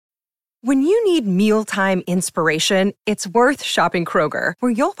When you need mealtime inspiration, it's worth shopping Kroger,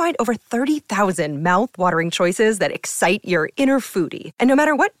 where you'll find over 30,000 mouth-watering choices that excite your inner foodie. And no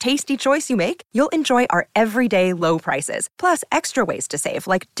matter what tasty choice you make, you'll enjoy our everyday low prices, plus extra ways to save,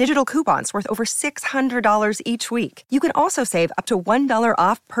 like digital coupons worth over $600 each week. You can also save up to $1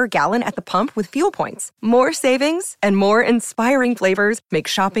 off per gallon at the pump with fuel points. More savings and more inspiring flavors make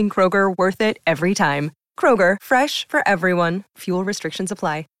shopping Kroger worth it every time. Kroger, fresh for everyone. Fuel restrictions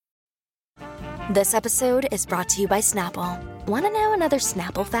apply. This episode is brought to you by Snapple. Want to know another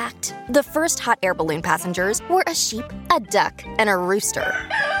Snapple fact? The first hot air balloon passengers were a sheep, a duck, and a rooster.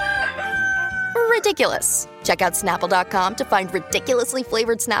 Ridiculous. Check out Snapple.com to find ridiculously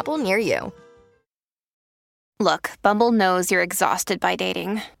flavored Snapple near you. Look, Bumble knows you're exhausted by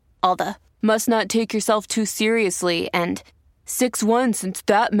dating. All the, must not take yourself too seriously, and 6'1" since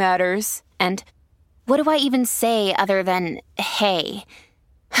that matters, and what do I even say other than, hey?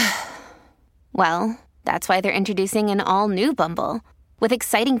 Well, that's why they're introducing an all-new Bumble, with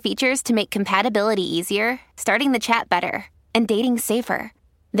exciting features to make compatibility easier, starting the chat better, and dating safer.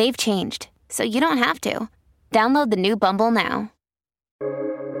 They've changed, so you don't have to. Download the new Bumble now.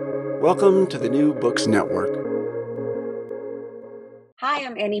 Welcome to the New Books Network. Hi,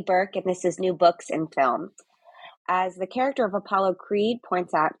 I'm Annie Burke, and this is New Books in Film. As the character of Apollo Creed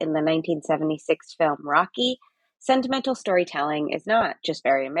points out in the 1976 film Rocky, sentimental storytelling is not just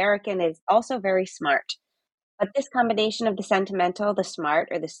very American, it's also very smart. But this combination of the sentimental, the smart,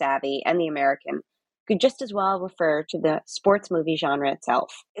 or the savvy, and the American could just as well refer to the sports movie genre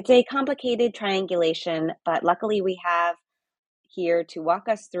itself. It's a complicated triangulation, but luckily we have here to walk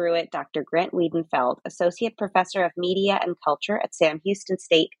us through it Dr. Grant Wiedenfeld, Associate Professor of Media and Culture at Sam Houston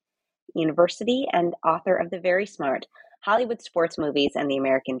State University and author of the very smart Hollywood Sports Movies and the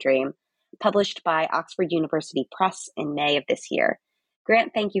American Dream, published by Oxford University Press in May of this year.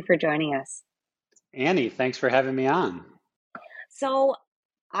 Grant, thank you for joining us. Annie, thanks for having me on. So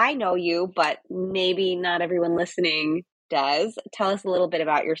I know you, but maybe not everyone listening does. Tell us a little bit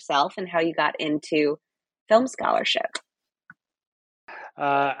about yourself and how you got into film scholarship.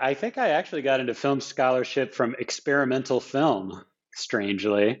 I think I actually got into film scholarship from experimental film,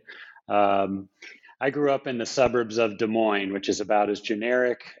 strangely. I grew up in the suburbs of Des Moines, which is about as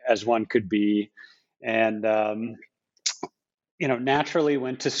generic as one could be. And, naturally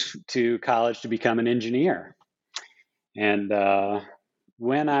went to college to become an engineer. And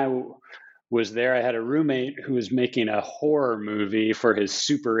when I was there, I had a roommate who was making a horror movie for his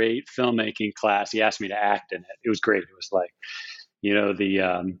Super 8 filmmaking class. He asked me to act in it. It was great. It was like,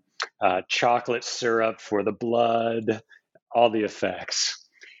 the chocolate syrup for the blood, all the effects.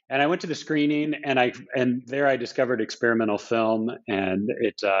 And I went to the screening, and there I discovered experimental film, and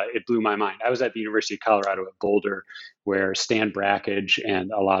it blew my mind. I was at the University of Colorado at Boulder, where Stan Brakhage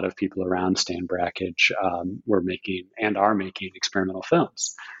and a lot of people around Stan Brakhage were making and are making experimental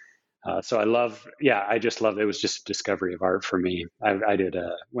films. So I just loved it. It was just a discovery of art for me. I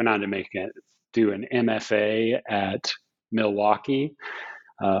went on to do an MFA at Milwaukee.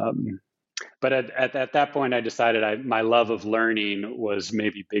 But at that point, I decided my love of learning was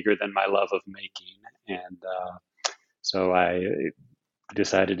maybe bigger than my love of making. And so I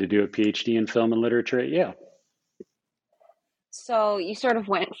decided to do a PhD in film and literature at Yale. So you sort of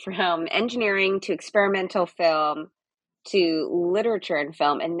went from engineering to experimental film to literature and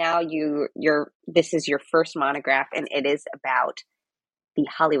film, and now this is your first monograph, and it is about the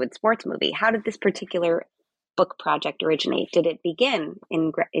Hollywood sports movie. How did this particular book project originate? Did it begin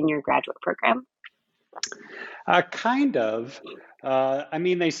in your graduate program? Kind of.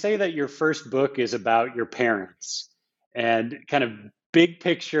 They say that your first book is about your parents, and kind of big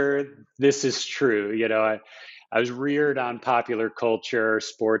picture, this is true. I was reared on popular culture,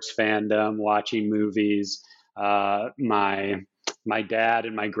 sports fandom, watching movies. My dad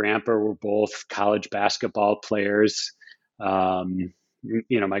and my grandpa were both college basketball players.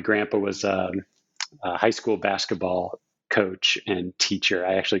 My grandpa was a high school basketball coach and teacher.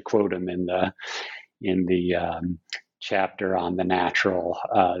 I actually quote him in the chapter on The Natural,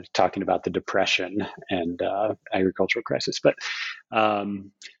 talking about the Depression and agricultural crisis. But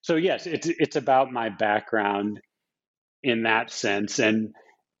so yes, it's about my background in that sense. And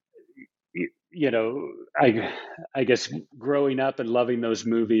I guess growing up and loving those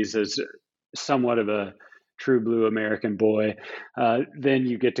movies as somewhat of a true blue American boy, then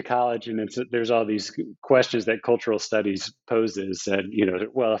you get to college and there's all these questions that cultural studies poses. And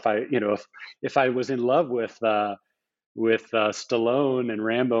if I was in love with Stallone and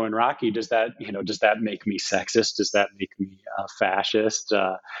Rambo and Rocky, does that make me sexist? Does that make me fascist,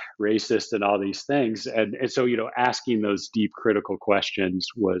 racist, and all these things? And so asking those deep critical questions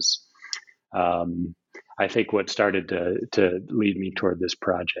was I think what started to lead me toward this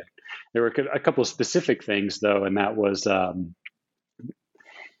project. There were a couple of specific things, though, and that was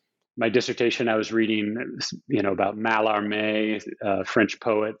my dissertation. I was reading, about Mallarmé, a French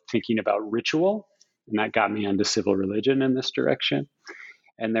poet, thinking about ritual, and that got me onto civil religion in this direction.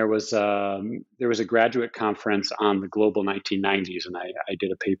 And there was a graduate conference on the global 1990s, and I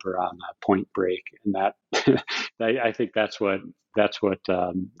did a paper on Point Break, and that I think that's what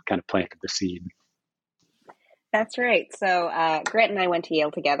kind of planted the seed. That's right. So Grant and I went to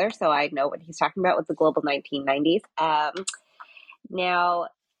Yale together, so I know what he's talking about with the global 1990s. Now,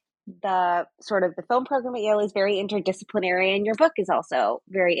 the film program at Yale is very interdisciplinary, and your book is also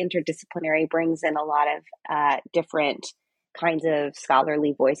very interdisciplinary, brings in a lot of different kinds of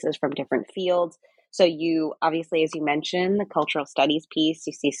scholarly voices from different fields. So you, obviously, as you mentioned, the cultural studies piece,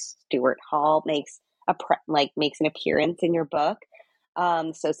 you see Stuart Hall makes an appearance in your book.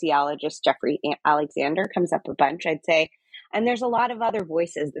 Sociologist Jeffrey Alexander comes up a bunch, I'd say. And there's a lot of other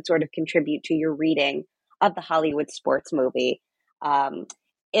voices that sort of contribute to your reading of the Hollywood sports movie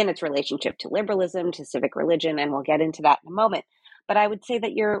in its relationship to liberalism, to civic religion, and we'll get into that in a moment. But I would say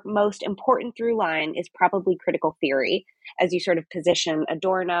that your most important through line is probably critical theory, as you sort of position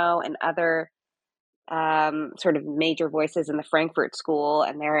Adorno and other sort of major voices in the Frankfurt School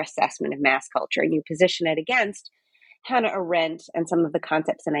and their assessment of mass culture. And you position it against Hannah Arendt and some of the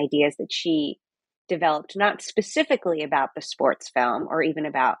concepts and ideas that she developed, not specifically about the sports film or even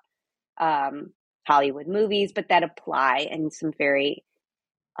about Hollywood movies, but that apply in some very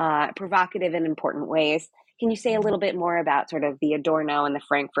provocative and important ways. Can you say a little bit more about sort of the Adorno and the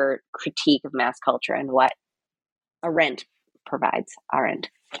Frankfurt critique of mass culture and what Arendt provides? Arendt.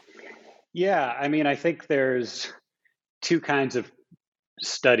 Yeah, I mean, I think there's two kinds of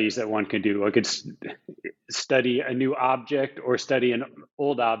studies that one can do. One could study a new object or study an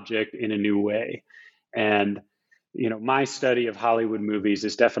old object in a new way. And, my study of Hollywood movies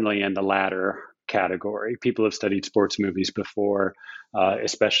is definitely in the latter category. People have studied sports movies before,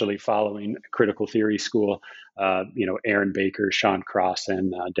 especially following critical theory school. Aaron Baker, Sean Cross,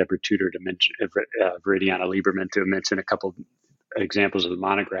 and Deborah Tudor to mention, Veridiana Lieberman to mention a couple examples of the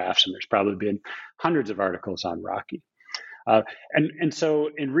monographs, and there's probably been hundreds of articles on Rocky. And so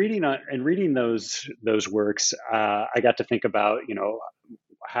in reading those works, I got to think about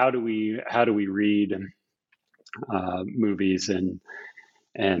how do we read movies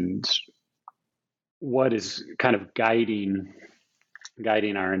and what is kind of guiding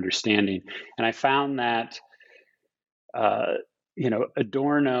our understanding. And I found that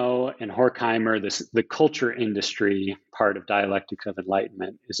Adorno and Horkheimer, the culture industry part of Dialectics of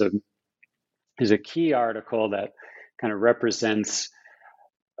Enlightenment, is a key article that kind of represents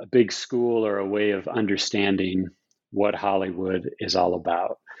a big school or a way of understanding what Hollywood is all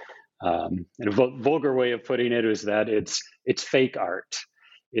about. And a vulgar way of putting it is that it's fake art.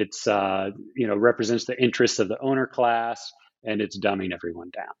 It's represents the interests of the owner class, and it's dumbing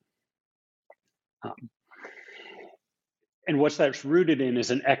everyone down. And what that's rooted in is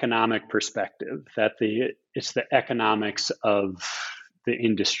an economic perspective, that it's the economics of the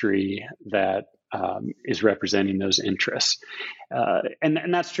industry that is representing those interests.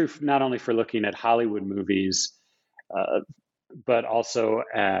 And that's true not only for looking at Hollywood movies, but also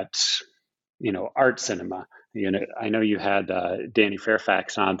at, art cinema. I know you had Danny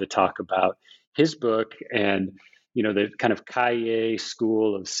Fairfax on to talk about his book, and the kind of Cahiers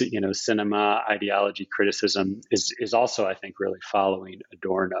school of cinema ideology criticism is also, I think, really following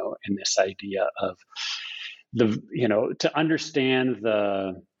Adorno in this idea of to understand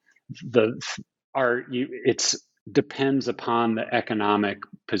the art, it depends upon the economic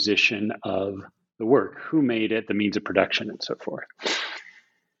position of the work, who made it, the means of production, and so forth.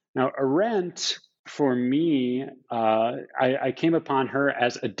 Now, Arendt, for me, I came upon her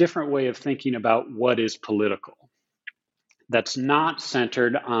as a different way of thinking about what is political. That's not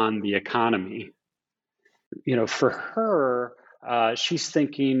centered on the economy. For her, she's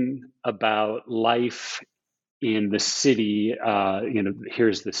thinking about life in the city.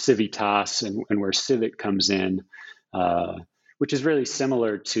 Here's the civitas, and where civic comes in, which is really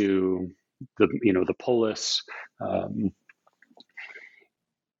similar to the polis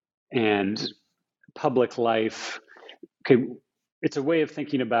and public life. Okay, it's a way of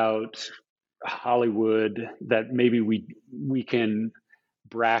thinking about Hollywood that maybe we can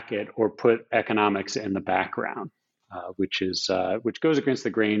bracket or put economics in the background, which goes against the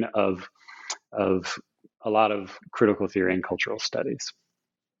grain of a lot of critical theory and cultural studies.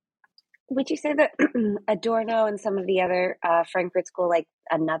 Would you say that Adorno and some of the other Frankfurt School, like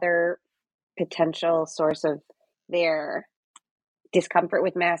another potential source of their discomfort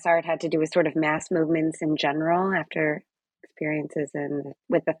with mass art had to do with sort of mass movements in general after experiences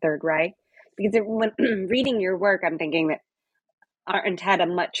with the Third Reich? Because when reading your work, I'm thinking that Arendt had a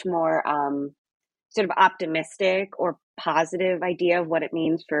much more sort of optimistic or positive idea of what it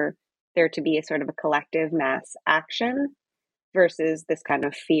means for there to be a sort of a collective mass action versus this kind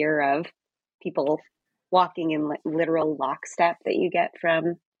of fear of people walking in literal lockstep that you get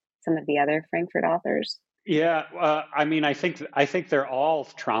from some of the other Frankfurt authors. Yeah, I mean, I think they're all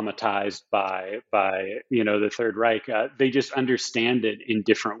traumatized by the Third Reich. They just understand it in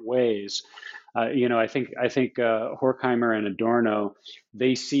different ways. I think Horkheimer and Adorno,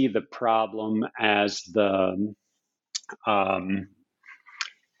 they see the problem as the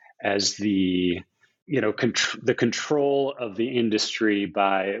the control of the industry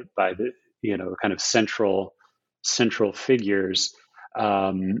by the kind of central figures.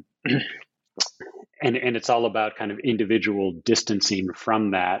 And it's all about kind of individual distancing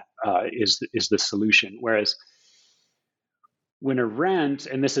from that is the solution. Whereas when Arendt,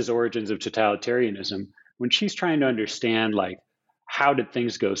 and this is Origins of Totalitarianism, when she's trying to understand like how did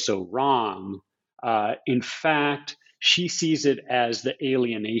things go so wrong, in fact, she sees it as the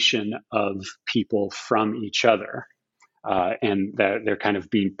alienation of people from each other, and that they're kind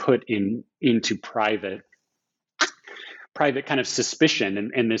of being put into private kind of suspicion,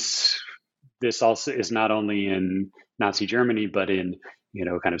 and this also is not only in Nazi Germany, but in,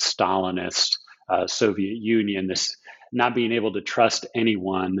 kind of Stalinist Soviet Union, this not being able to trust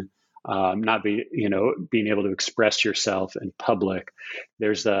anyone, being able to express yourself in public.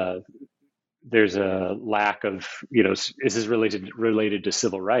 There's a lack of, this is related to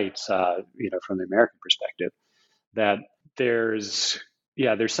civil rights, from the American perspective, that there's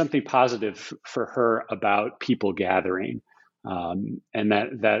something positive for her about people gathering. And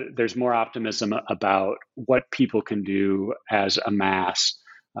that there's more optimism about what people can do as a mass.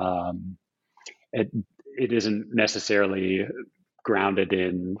 It isn't necessarily grounded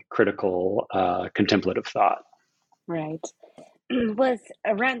in critical, contemplative thought. Right. Was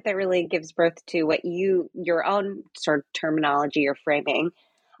Arendt that really gives birth to what your own sort of terminology or framing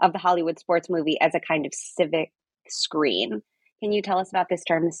of the Hollywood sports movie as a kind of civic screen. Can you tell us about this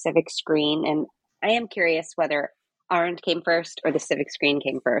term, the civic screen? And I am curious whether Arendt came first or the civic screen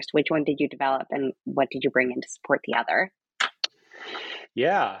came first. Which one did you develop and what did you bring in to support the other?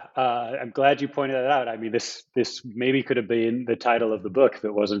 Yeah, I'm glad you pointed that out. I mean, this maybe could have been the title of the book if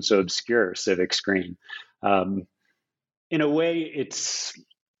it wasn't so obscure, Civic Screen. In a way, it's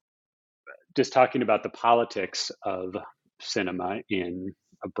just talking about the politics of cinema in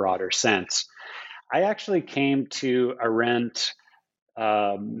a broader sense. I actually came to Arendt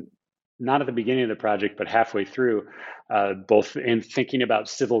not at the beginning of the project, but halfway through, both in thinking about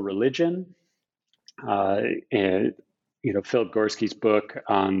civil religion and Philip Gorski's book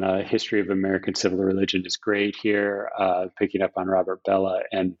on the history of American civil religion is great here. Picking up on Robert Bellah,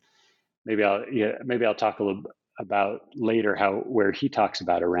 and maybe I'll talk a little about later where he talks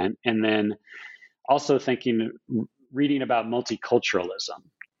about Arendt, and then also reading about multiculturalism.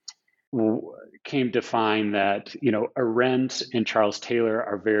 Came to find that Arendt and Charles Taylor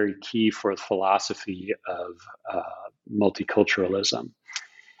are very key for the philosophy of multiculturalism,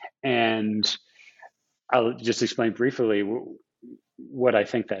 and I'll just explain briefly what I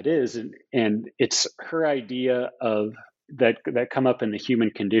think that is, and it's her idea of that come up in the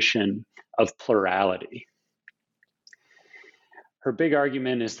human condition of plurality. Her big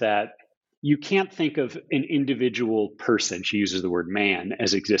argument is that you can't think of an individual person, she uses the word man,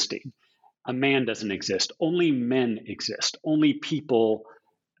 as existing. A man doesn't exist. Only men exist. Only people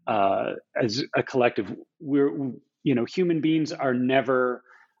as a collective. Human beings are never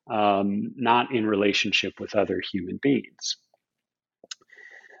not in relationship with other human beings.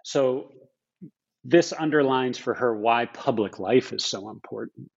 So this underlines for her why public life is so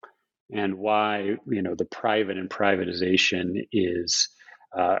important and why, the private and privatization is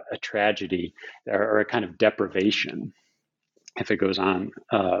a tragedy or a kind of deprivation if it goes on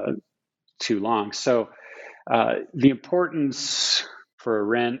too long. So the importance for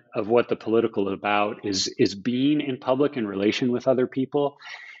Arendt of what the political is about is being in public in relation with other people,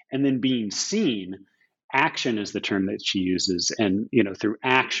 and then being seen. Action is the term that she uses, and through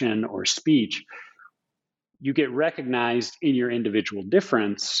action or speech, you get recognized in your individual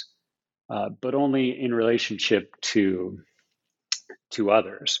difference, but only in relationship to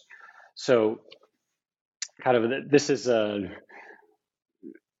others. So, kind of this is a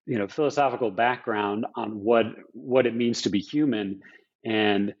philosophical background on what it means to be human,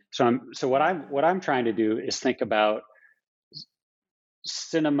 and so what I'm trying to do is think about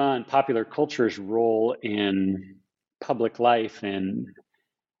cinema and popular culture's role in public life in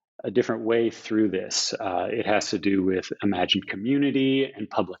a different way through this. It has to do with imagined community and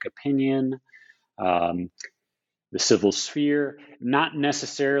public opinion, the civil sphere, not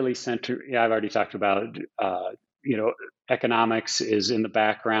necessarily centered. Yeah, I've already talked about, economics is in the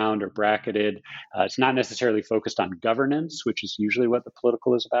background or bracketed. It's not necessarily focused on governance, which is usually what the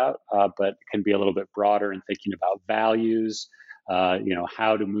political is about, but can be a little bit broader in thinking about values.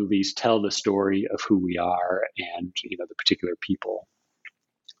 How do movies tell the story of who we are and, the particular people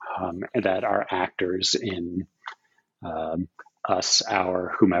that are actors in us,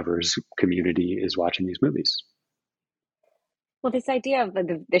 our whomever's community is watching these movies. Well, this idea of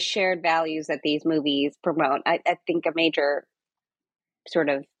the shared values that these movies promote, I think a major sort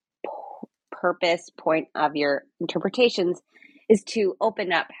of purpose point of your interpretations is to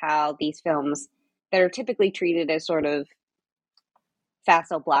open up how these films that are typically treated as sort of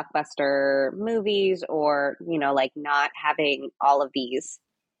facile blockbuster movies, or, like not having all of these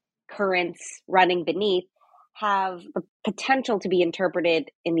currents running beneath, have the potential to be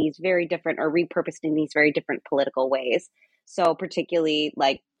interpreted in these very different, or repurposed in these very different political ways. So particularly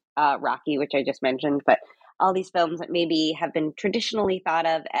like Rocky, which I just mentioned, but all these films that maybe have been traditionally thought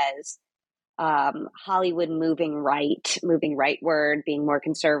of as Hollywood moving rightward, being more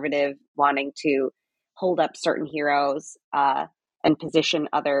conservative, wanting to hold up certain heroes and position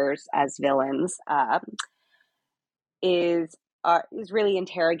others as villains, is really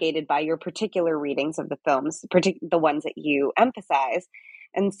interrogated by your particular readings of the films, the ones that you emphasize.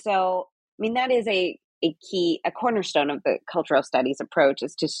 And so, that is a cornerstone of the cultural studies approach,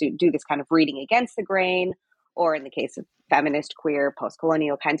 is to do this kind of reading against the grain, or in the case of feminist, queer,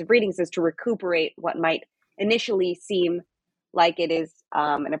 post-colonial kinds of readings, is to recuperate what might initially seem like it is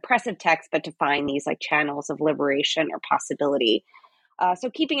an oppressive text, but to find these like channels of liberation or possibility.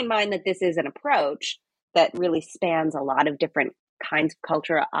 So keeping in mind that this is an approach that really spans a lot of different kinds of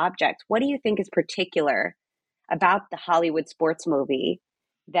cultural objects, what do you think is particular about the Hollywood sports movie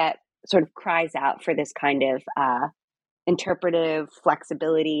that sort of cries out for this kind of interpretive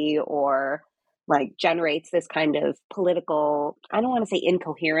flexibility, or like generates this kind of political, I don't want to say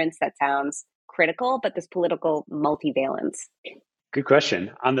incoherence, that sounds critical, but this political multivalence? Good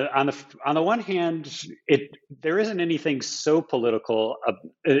question. On the one hand, there isn't anything so political,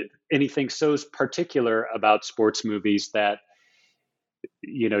 anything so particular about sports movies that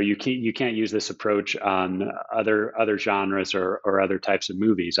you can't use this approach on other genres or other types of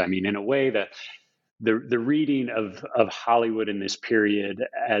movies. I mean, in a way, that the reading of Hollywood in this period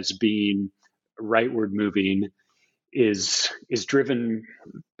as being rightward moving is driven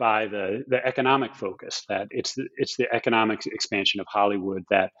by the economic focus, that it's the economic expansion of Hollywood,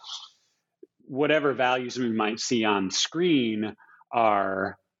 that whatever values we might see on screen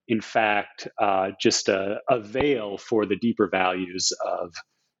are in fact just a veil for the deeper values of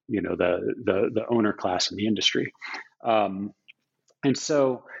the owner class in the industry. And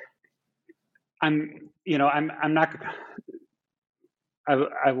so I'm not,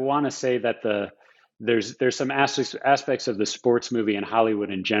 I want to say that there's some aspects of the sports movie and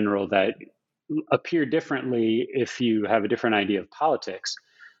Hollywood in general that appear differently if you have a different idea of politics.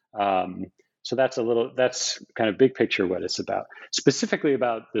 So that's kind of big picture what it's about. Specifically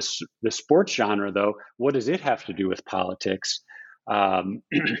about the sports genre, though, what does it have to do with politics? I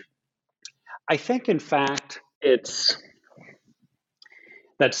think, in fact, it's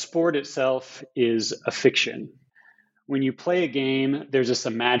that sport itself is a fiction. When you play a game, there's this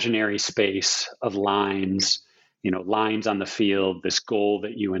imaginary space of lines, lines on the field, this goal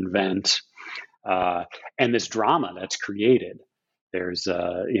that you invent, and this drama that's created. There's,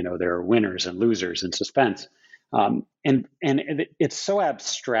 there are winners and losers and suspense. And it's so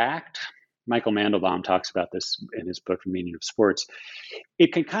abstract. Michael Mandelbaum talks about this in his book, The Meaning of Sports.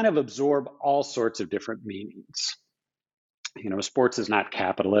 It can kind of absorb all sorts of different meanings. Sports is not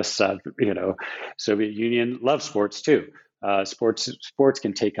capitalist. Soviet Union loves sports too. Sports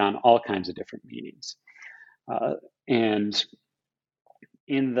can take on all kinds of different meanings. And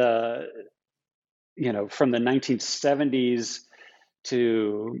in from the 1970s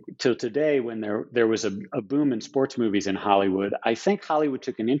till today, when there was a boom in sports movies in Hollywood, I think Hollywood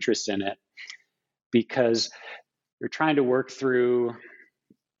took an interest in it because they're trying to work through,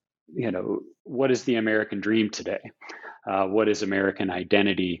 what is the American dream today? What is American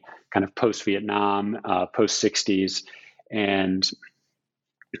identity, kind of post-Vietnam, post-60s, and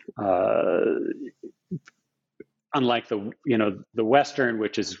unlike the Western,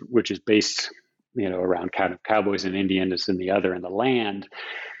 which is based around kind of cowboys and Indians and the other and the land,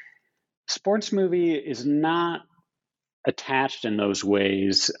 sports movie is not attached in those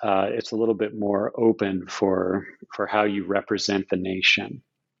ways, it's a little bit more open for how you represent the nation.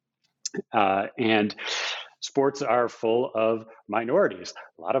 And sports are full of minorities,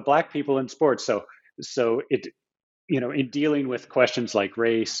 a lot of Black people in sports. So it, in dealing with questions like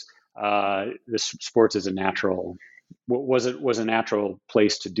race, this sports is a natural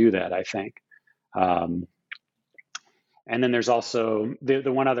place to do that, I think. And then there's also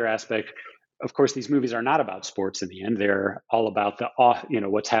the one other aspect. Of course, these movies are not about sports in the end. They're all about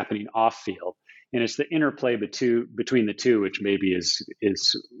what's happening off field. And it's the interplay between the two, which maybe is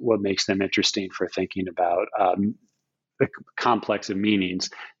what makes them interesting for thinking about the complex of meanings.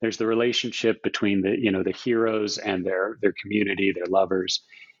 There's the relationship between the heroes and their community, their lovers,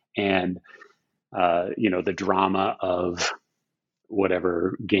 and the drama of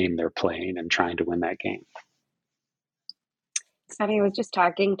whatever game they're playing and trying to win that game. It's funny, I was just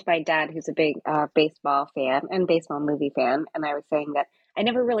talking to my dad, who's a big baseball fan and baseball movie fan, and I was saying that I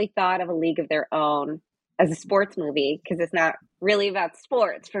never really thought of A League of Their Own as a sports movie because it's not really about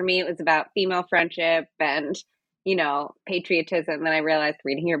sports. For me, it was about female friendship and, patriotism. Then I realized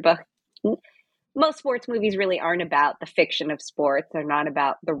reading your book, most sports movies really aren't about the fiction of sports. They're not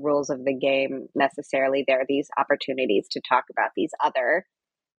about the rules of the game necessarily. There are these opportunities to talk about these other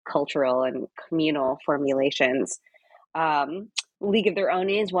cultural and communal formulations. League of Their Own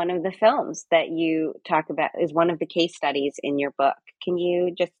is one of the films that you talk about, is one of the case studies in your book. Can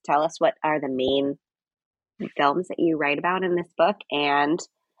you just tell us what are the main films that you write about in this book? And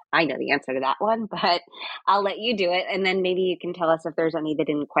I know the answer to that one, but I'll let you do it. And then maybe you can tell us if there's any that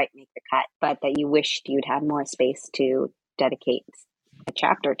didn't quite make the cut, but that you wished you'd had more space to dedicate a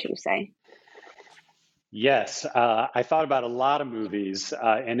chapter to, say. Yes, I thought about a lot of movies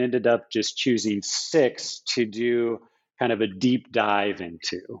and ended up just choosing 6 to do kind of a deep dive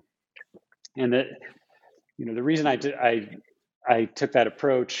into. And the reason I took that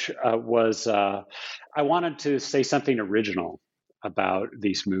approach was I wanted to say something original about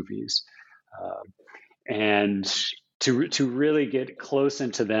these movies, and to really get close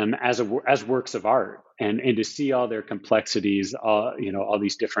into them as works of art, and to see all their complexities, all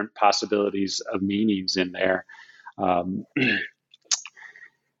these different possibilities of meanings in there.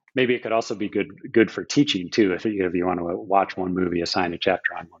 Maybe it could also be good for teaching too, if you want to watch one movie, assign a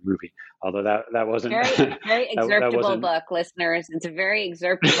chapter on one movie. Although that wasn't very excerptable book, listeners. It's a very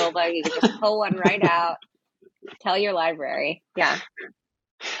excerptable book. You can just pull one right out, tell your library. Yeah.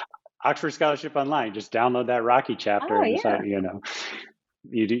 Oxford Scholarship Online. Just download that Rocky chapter. Oh, and yeah.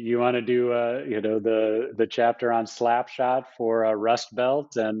 You want to do the chapter on Slapshot for Rust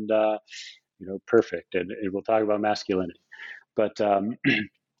Belt, and perfect. And we'll talk about masculinity. But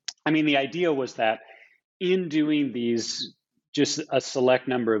the idea was that in doing these, just a select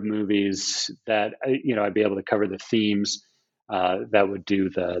number of movies, that I'd be able to cover the themes that would do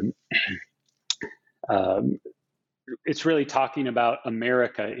the. It's really talking about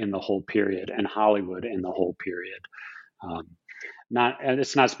America in the whole period and Hollywood in the whole period. And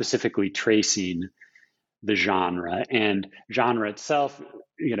it's not specifically tracing the genre, and genre itself.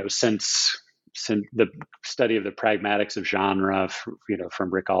 Since the study of the pragmatics of genre,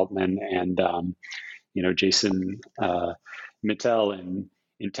 from Rick Altman and Jason Mittel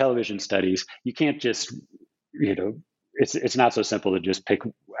in television studies, you can't just it's not so simple to just pick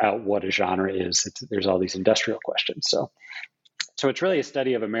out what a genre is. There's all these industrial questions. So it's really a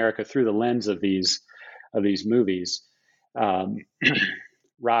study of America through the lens of these movies.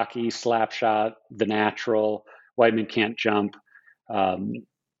 Rocky, Slapshot, The Natural, White Men Can't Jump,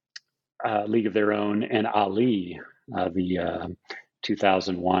 League of Their Own, and Ali, the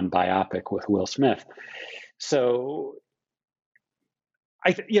 2001 biopic with Will Smith. So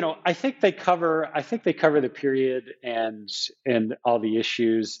I think they cover the period and all the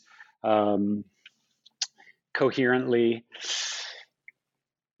issues coherently.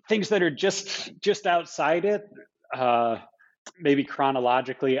 Things that are just outside it, maybe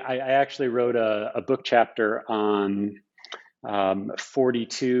chronologically. I actually wrote a book chapter on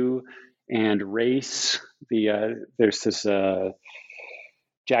 42 and race. There's this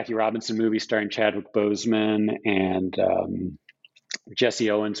Jackie Robinson movie starring Chadwick Boseman and Jesse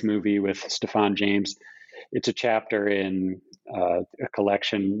Owens movie with Stephan James. It's a chapter in a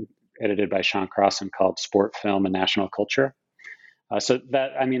collection edited by Sean Crossan called Sport, Film, and National Culture. So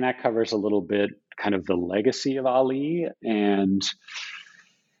that covers a little bit kind of the legacy of Ali, and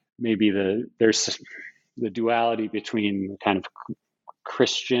maybe there's the duality between kind of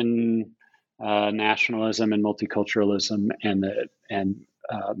Christian nationalism and multiculturalism and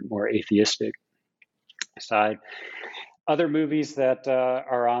more atheistic side. other movies that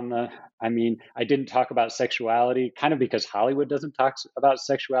are on the, I mean, I didn't talk about sexuality, kind of because Hollywood doesn't talk about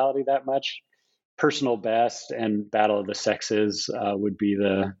sexuality that much. Personal Best and Battle of the Sexes would be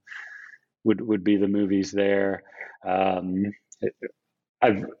the movies there. I've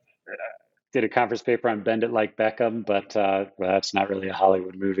did a conference paper on Bend It Like Beckham, but well, that's not really a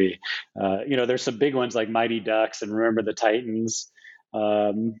Hollywood movie. There's some big ones like Mighty Ducks and Remember the Titans.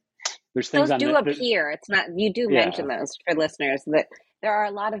 There's things Those on do appear. It's not, you do mention yeah. those for listeners, that there are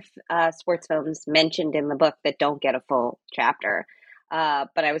a lot of sports films mentioned in the book that don't get a full chapter.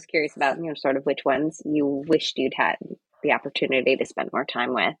 But I was curious about, sort of which ones you wished you'd had the opportunity to spend more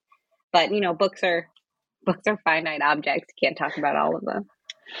time with. But, books are finite objects. You can't talk about all of them.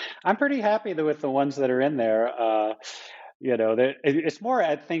 I'm pretty happy with the ones that are in there. It's more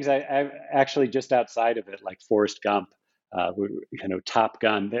at things I actually just outside of it, like Forrest Gump, Top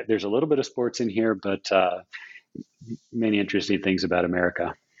Gun. There's a little bit of sports in here, but many interesting things about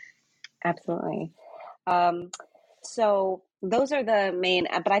America. Absolutely. So those are the main,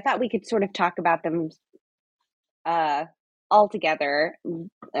 but I thought we could sort of talk about them all together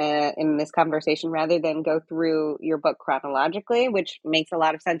in this conversation rather than go through your book chronologically, which makes a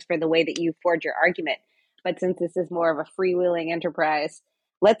lot of sense for the way that you forge your argument. But since this is more of a freewheeling enterprise,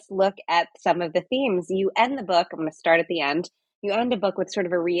 let's look at some of the themes. You end the book, I'm going to start at the end. You end a book with sort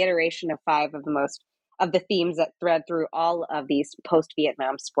of a reiteration of 5 of the themes that thread through all of these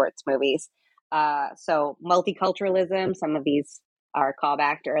post-Vietnam sports movies. So multiculturalism, some of these are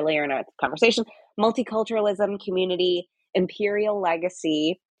callback to earlier in our conversation. Multiculturalism, community, imperial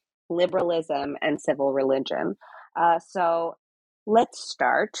legacy, liberalism, and civil religion. So let's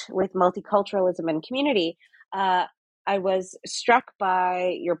start with multiculturalism and community. I was struck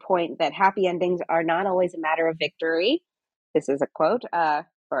by your point that happy endings are not always a matter of victory. This is a quote,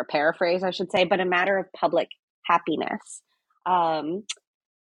 or a paraphrase, I should say, but a matter of public happiness. And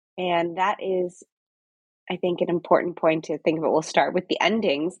that is, I think, an important point to think about. We'll start with the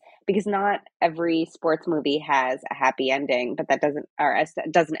endings, because not every sports movie has a happy ending, but that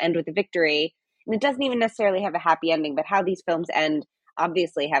doesn't end with a victory. And it doesn't even necessarily have a happy ending, but how these films end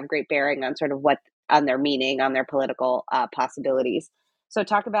obviously have great bearing on sort of on their meaning, on their political possibilities. So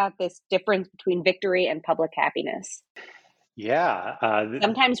talk about this difference between victory and public happiness. Yeah.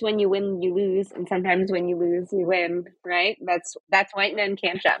 Sometimes when you win, you lose, and sometimes when you lose, you win, right? That's White Men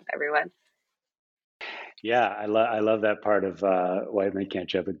Can't Jump, everyone. Yeah, I love that part of White Men Can't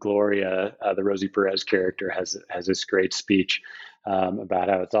Jump. But Gloria, the Rosie Perez character, has this great speech about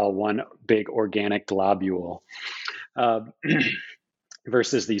how it's all one big organic globule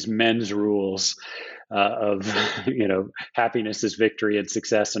versus these men's rules of happiness is victory and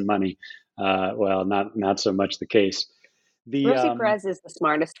success and money. Well, not so much the case. Rosie Perez is the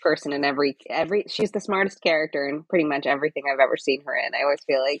smartest person in every. She's the smartest character in pretty much everything I've ever seen her in. I always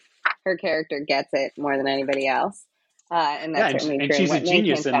feel like her character gets it more than anybody else, and that's certainly true. And she's a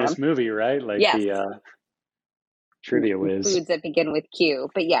genius in this movie, right? Like yes. The trivia whiz. Foods that begin with Q,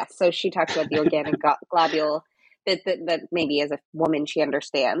 but yes. So she talks about the organic globule that maybe as a woman she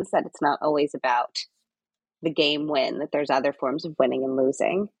understands that it's not always about the game win, that there's other forms of winning and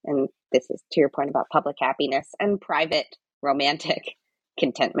losing, and this is to your point about public happiness and private romantic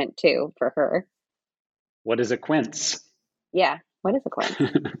contentment too for her. What is a quince? Yeah, what is a quince?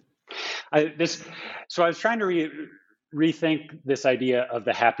 So I was trying to rethink this idea of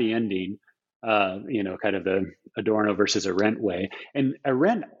the happy ending, kind of the Adorno versus Arendt way. And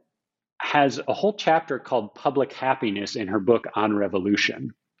Arendt has a whole chapter called Public Happiness in her book On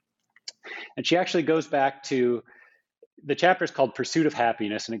Revolution. And she actually goes back to, the chapter is called Pursuit of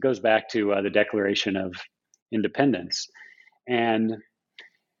Happiness, and it goes back to the Declaration of Independence. And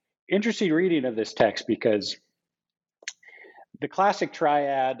interesting reading of this text, because the classic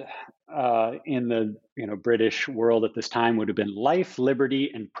triad in the British world at this time would have been life,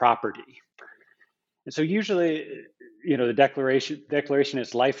 liberty, and property. And so usually, the declaration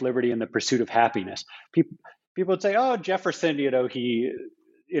is life, liberty, and the pursuit of happiness. People would say, "Oh, Jefferson, he,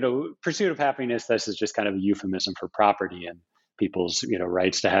 pursuit of happiness. This is just kind of a euphemism for property and people's,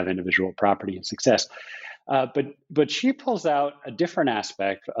 rights to have individual property and success." But she pulls out a different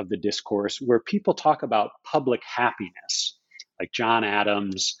aspect of the discourse where people talk about public happiness, like John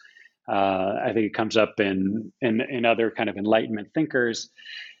Adams. I think it comes up in other kind of Enlightenment thinkers.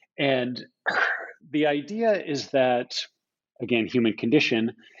 And the idea is that, again, human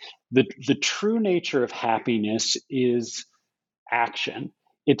condition, the true nature of happiness is action.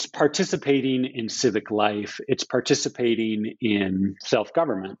 It's participating in civic life. It's participating in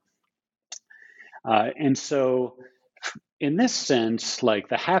self-government. And so in this sense, like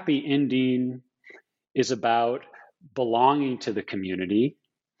the happy ending is about belonging to the community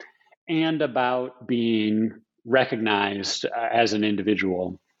and about being recognized as an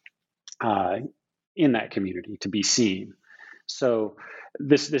individual in that community, to be seen. So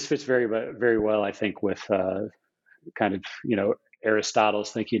this fits very well, I think, with kind of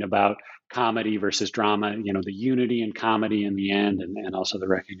Aristotle's thinking about comedy versus drama. The unity in comedy in the end, and also the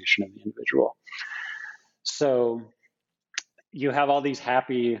recognition of the individual. So you have all these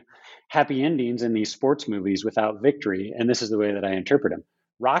happy endings in these sports movies without victory, and this is the way that I interpret them.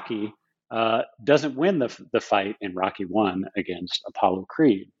 Rocky doesn't win the fight in Rocky 1 against Apollo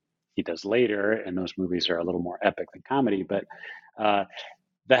Creed. He does later, and those movies are a little more epic than comedy. But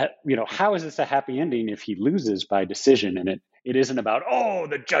how is this a happy ending if he loses by decision? And it isn't about, oh,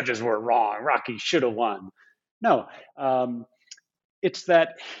 the judges were wrong, Rocky should have won. No, it's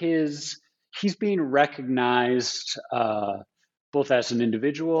that he's being recognized both as an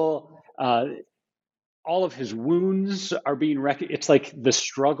individual. All of his wounds are being recognized. It's like the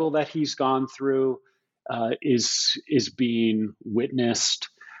struggle that he's gone through is being witnessed.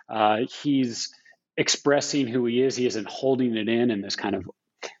 He's expressing who he is. He isn't holding it in this kind of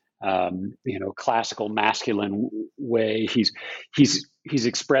classical masculine way. He's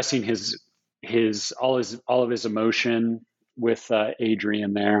expressing all of his emotion with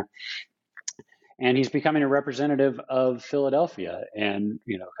Adrian there, and he's becoming a representative of Philadelphia and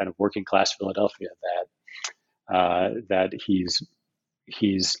kind of working class Philadelphia that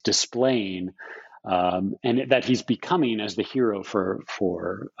he's displaying. And that he's becoming as the hero for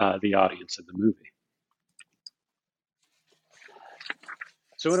the audience of the movie.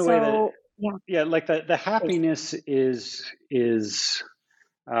 So in a way that, like the happiness is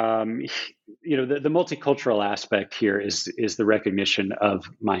the multicultural aspect here is the recognition of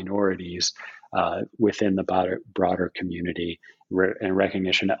minorities within the broader community and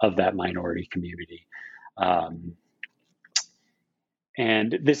recognition of that minority community.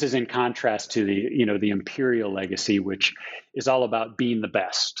 And this is in contrast to the imperial legacy, which is all about being the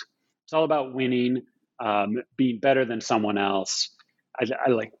best. It's all about winning, being better than someone else. I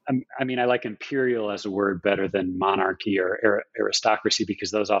like imperial as a word better than monarchy or aristocracy, because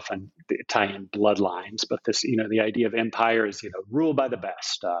those often tie in bloodlines. But this, the idea of empire is, rule by the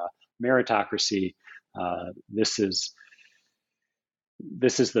best. Meritocracy. This is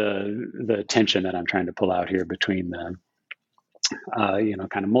the tension that I'm trying to pull out here between the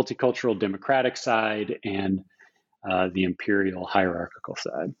kind of multicultural democratic side and the imperial hierarchical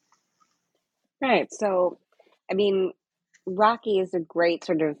side. Right. So, Rocky is a great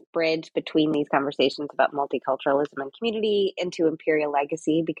sort of bridge between these conversations about multiculturalism and community into imperial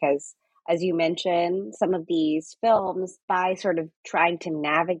legacy, because, as you mentioned, some of these films, by sort of trying to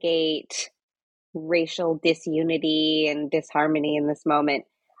navigate racial disunity and disharmony in this moment,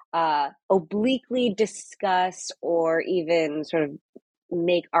 obliquely discuss or even sort of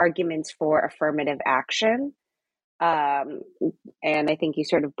make arguments for affirmative action. And I think you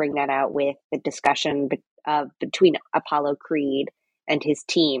sort of bring that out with the discussion between Apollo Creed and his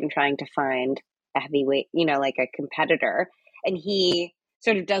team trying to find a heavyweight, like a competitor. And he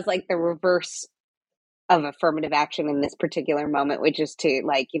sort of does like the reverse of affirmative action in this particular moment, which is to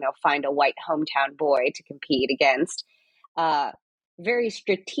find a white hometown boy to compete against, very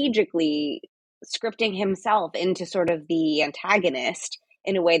strategically scripting himself into sort of the antagonist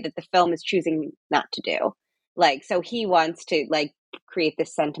in a way that the film is choosing not to do. So he wants to create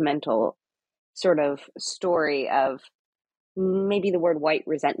this sentimental sort of story of, maybe the word white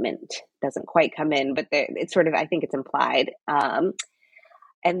resentment doesn't quite come in, but it's sort of, I think it's implied. And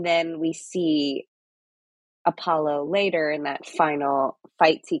then we see Apollo later in that final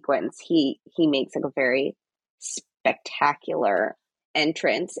fight sequence. He makes a very spectacular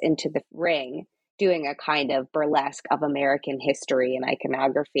entrance into the ring, doing a kind of burlesque of American history and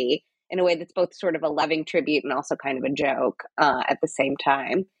iconography in a way that's both sort of a loving tribute and also kind of a joke at the same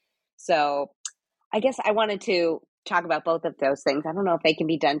time. So I guess I wanted to talk about both of those things. I don't know if they can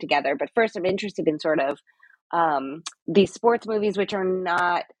be done together, but first I'm interested in sort of these sports movies, which are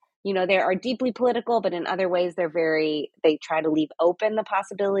not, they are deeply political, but in other ways they try to leave open the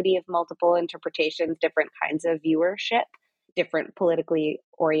possibility of multiple interpretations, different kinds of viewership, different politically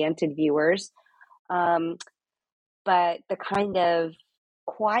oriented viewers. But the kind of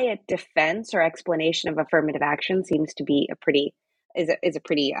quiet defense or explanation of affirmative action seems to be a pretty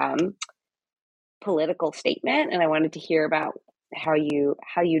political statement, and I wanted to hear about how you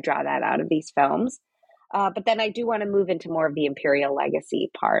draw that out of these films. But then I do want to move into more of the imperial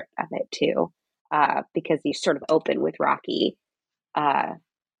legacy part of it too, because you sort of open with Rocky, the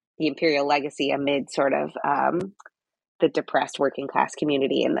imperial legacy amid sort of the depressed working class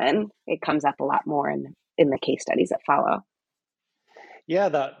community, and then it comes up a lot more in the case studies that follow. Yeah,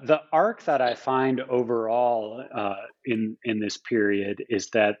 the arc that I find overall in this period is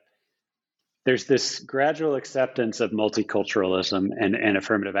that there's this gradual acceptance of multiculturalism and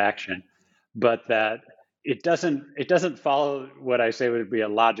affirmative action, but that it doesn't follow what I say would be a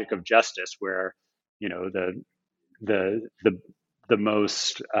logic of justice, where the the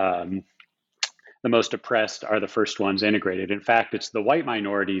most the most oppressed are the first ones integrated. In fact, it's the white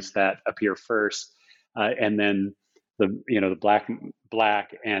minorities that appear first, and then the black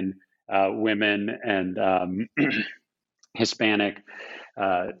and women and Hispanic.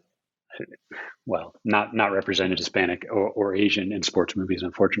 Well, not represented Hispanic or Asian in sports movies,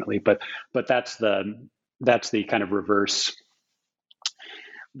 unfortunately, but that's the kind of reverse.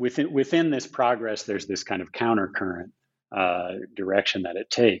 Within this progress, there's this kind of countercurrent direction that it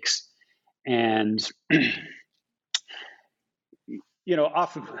takes, and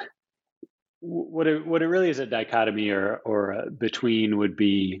often what it really is a dichotomy or between would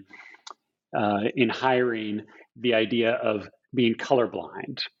be in hiring the idea of being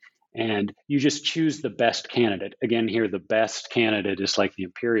colorblind. And you just choose the best candidate. Again, here, the best candidate is like the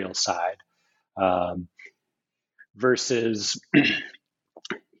imperial side, versus,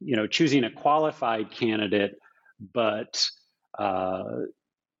 choosing a qualified candidate, but,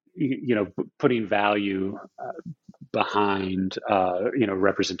 putting value behind,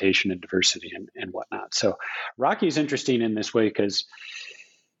 representation and diversity and whatnot. So Rocky is interesting in this way because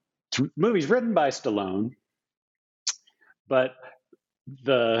the movie's written by Stallone, but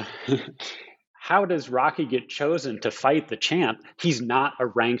how does Rocky get chosen to fight the champ? He's not a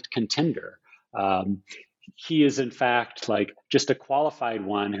ranked contender. He is in fact like just a qualified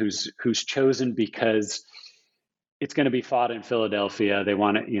one who's chosen because it's going to be fought in Philadelphia. They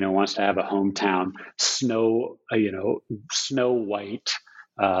wants to have a hometown snow white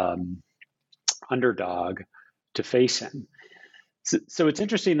underdog to face him. So it's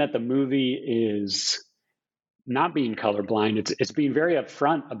interesting that the movie is not being colorblind. It's being very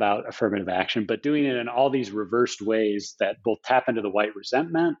upfront about affirmative action, but doing it in all these reversed ways that both tap into the white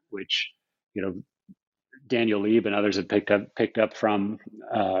resentment, which Daniel Lieb and others had picked up from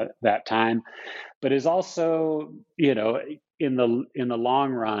that time, but is also in the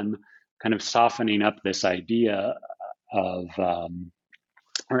long run kind of softening up this idea of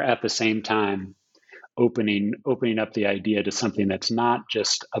or at the same time opening up the idea to something that's not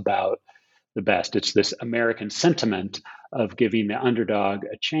just about the best. It's this American sentiment of giving the underdog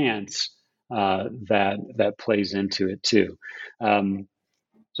a chance that plays into it too.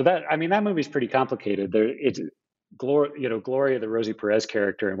 So that movie is pretty complicated. Gloria, the Rosie Perez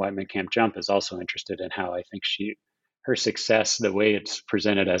character in White Men Can't Jump, is also interested in how I think her success, the way it's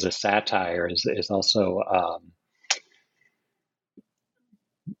presented as a satire, is also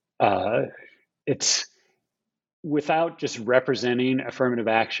it's without just representing affirmative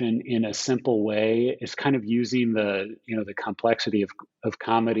action in a simple way. It's kind of using the complexity of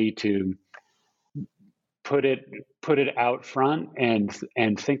comedy to put it out front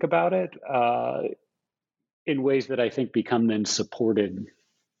and think about it in ways that I think become then supported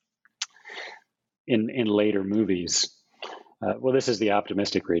in later movies. Well, this is the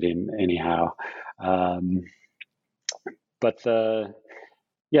optimistic reading anyhow.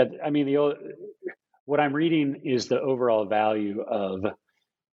 What I'm reading is the overall value of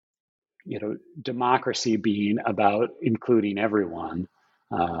democracy being about including everyone,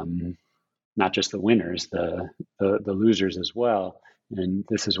 not just the winners, the losers as well. And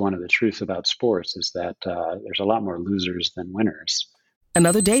this is one of the truths about sports, is that there's a lot more losers than winners.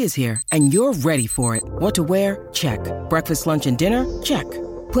 Another day is here, and you're ready for it. What to wear? Check. Breakfast, lunch, and dinner? Check.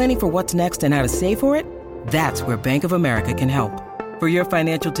 Planning for what's next and how to save for it? That's where Bank of America can help. For your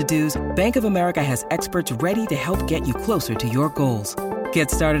financial to-dos, Bank of America has experts ready to help get you closer to your goals.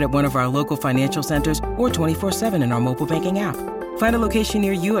 Get started at one of our local financial centers or 24/7 in our mobile banking app. Find a location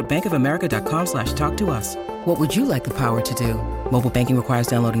near you at bankofamerica.com/talktous. What would you like the power to do? Mobile banking requires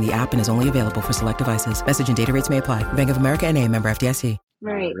downloading the app and is only available for select devices. Message and data rates may apply. Bank of America N.A., member FDIC.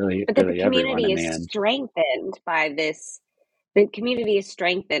 Right. Really, but really the community is strengthened by this. The community is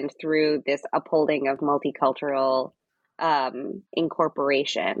strengthened through this upholding of multicultural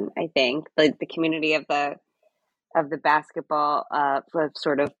incorporation. I think the community of the basketball,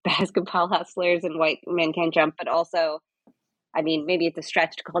 sort of basketball hustlers and White Men Can't Jump, but also, I mean, maybe it's a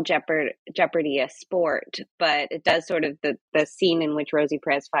stretch to call Jeopardy a sport, but it does sort of the scene in which Rosie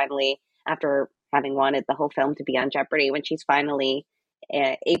Perez finally, after having wanted the whole film to be on Jeopardy, when she's finally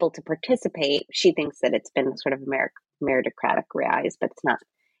able to participate, she thinks that it's been sort of meritocratic rise, but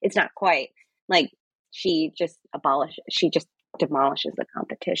it's not quite. Like, she just demolishes the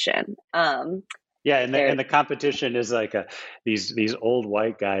competition. Yeah, and the competition is like these old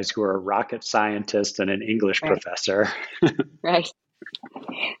white guys who are a rocket scientist and an English professor. Right.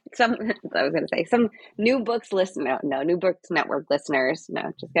 I was going to say some New Books New Books Network listeners.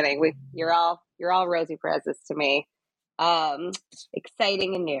 No, just kidding. You're all Rosie Perez's to me.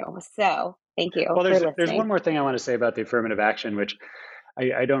 Exciting and new. So thank you for listening. There's one more thing I want to say about the affirmative action, which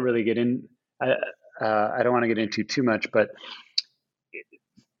I don't really get in. I don't want to get into too much, but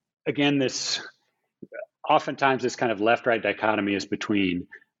again, oftentimes this kind of left-right dichotomy is between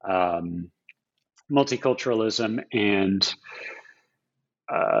multiculturalism and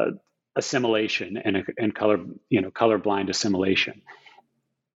assimilation and colorblind assimilation.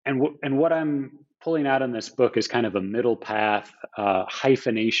 And what I'm pulling out in this book is kind of a middle path.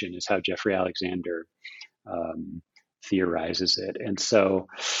 Hyphenation is how Jeffrey Alexander theorizes it. And so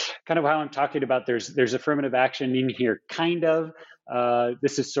kind of how I'm talking about there's affirmative action in here, kind of.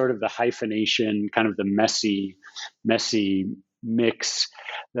 This is sort of the hyphenation, kind of the messy mix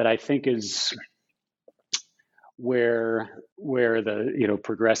that I think is where the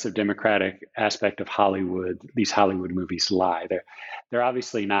progressive democratic aspect of Hollywood, these Hollywood movies lie. They're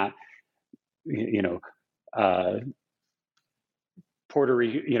obviously not Puerto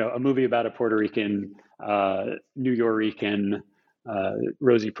Rican, a movie about a Puerto Rican, New Yorican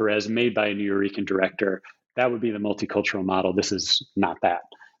Rosie Perez made by a New Yorican director. That would be the multicultural model. This is not that,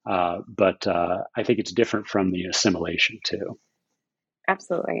 but I think it's different from the assimilation too.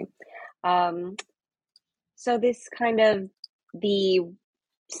 Absolutely. So this kind of the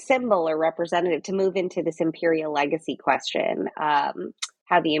symbol or representative, to move into this imperial legacy question,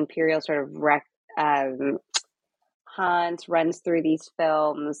 how the imperial sort of haunt runs through these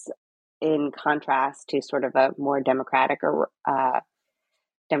films in contrast to sort of a more democratic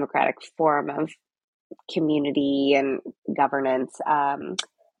form of community and governance.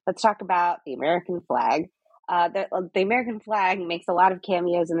 Let's talk about the American flag. The American flag makes a lot of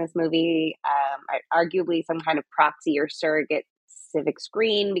cameos in this movie, arguably some kind of proxy or surrogate civic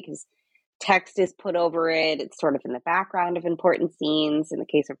screen because text is put over it. It's sort of in the background of important scenes. In the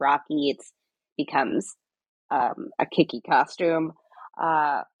case of Rocky, it becomes a kicky costume.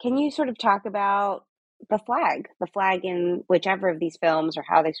 Can you sort of talk about the flag in whichever of these films, or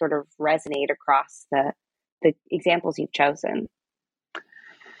how they sort of resonate across the examples you've chosen?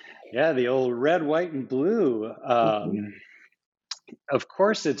 Yeah, the old red, white, and blue. Of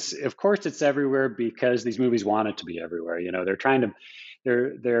course it's everywhere because these movies want it to be everywhere.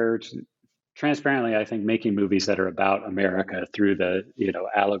 They're transparently, I think, making movies that are about America through the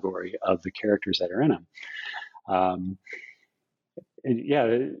allegory of the characters that are in them.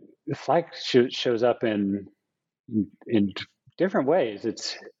 The flag shows up in different ways.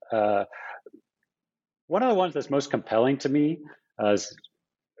 It's one of the ones that's most compelling to me as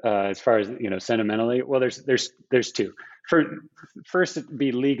far as sentimentally. Well, there's two. First, it'd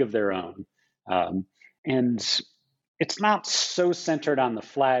be League of Their Own, and it's not so centered on the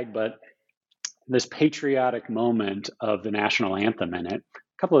flag, but this patriotic moment of the national anthem in it.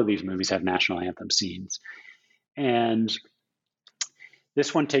 A couple of these movies have national anthem scenes, and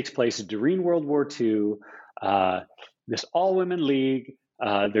this one takes place during World War II. This all-women league.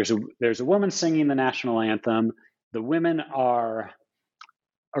 There's a woman singing the national anthem. The women are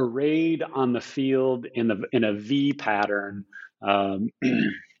arrayed on the field in a V pattern.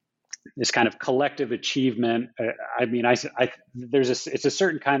 This kind of collective achievement. It's a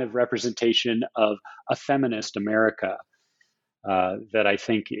certain kind of representation of a feminist America that I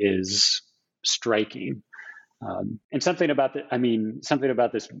think is striking. And something about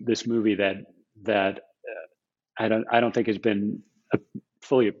this movie that I don't think has been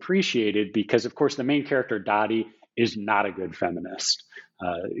fully appreciated, because of course the main character Dottie is not a good feminist.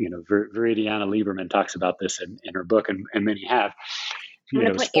 Viridiana Lieberman talks about this in her book, and many have. I'm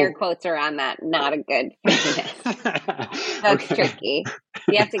going to put air quotes around that. Not a good feminist. That's tricky.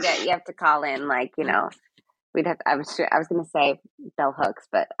 You have to call in we'd have. I was going to say Bell Hooks,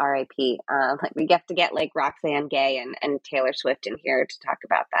 but R.I.P. We have to get like Roxane Gay and Taylor Swift in here to talk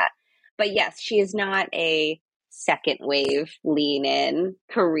about that. But yes, she is not a second wave lean in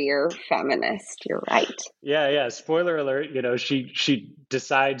career feminist. You're right. Yeah. Spoiler alert. She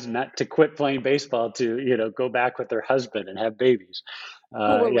decides not to quit playing baseball to go back with her husband and have babies. Who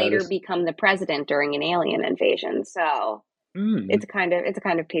will later become the president during an alien invasion. So it's a kind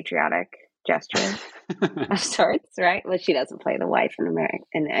of patriotic gesture of sorts, right? Well, she doesn't play the wife in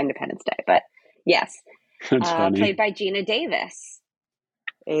Independence Day, but yes, that's funny. Played by Gina Davis.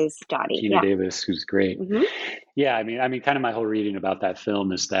 is Dottie. Gina Yeah. Davis, who's great. Mm-hmm. Yeah, I mean, kind of my whole reading about that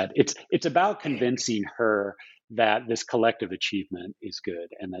film is that it's about convincing her that this collective achievement is good,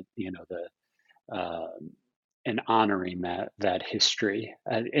 and that and honoring that history,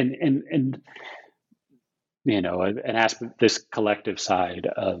 and an aspect, this collective side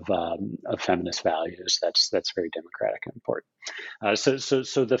of feminist values that's very democratic and important.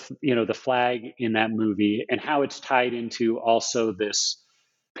 So the flag in that movie and how it's tied into also this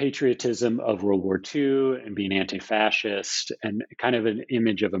patriotism of World War II and being anti-fascist and kind of an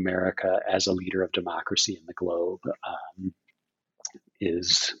image of America as a leader of democracy in the globe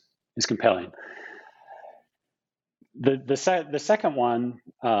is compelling. The second one,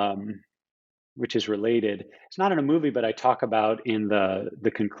 which is related, it's not in a movie, but I talk about in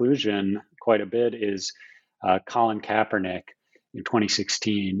the conclusion quite a bit, is Colin Kaepernick in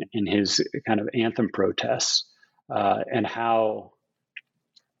 2016 in his kind of anthem protests and how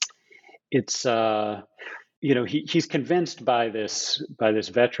it's he's convinced by this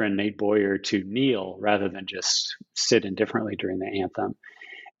veteran Nate Boyer to kneel rather than just sit indifferently during the anthem,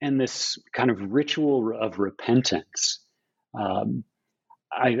 and this kind of ritual of repentance.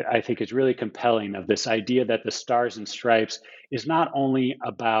 I think is really compelling, of this idea that the Stars and Stripes is not only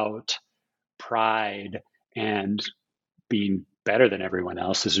about pride and being better than everyone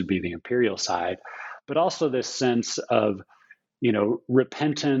else, this would be the imperial side, but also this sense of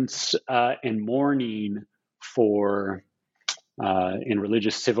repentance and mourning for,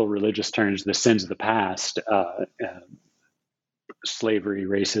 in civil religious terms, the sins of the past, slavery,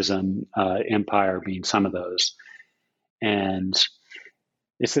 racism, empire being some of those. And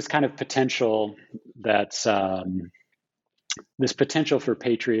it's this kind of potential that's this potential for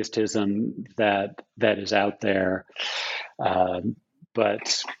patriotism that is out there,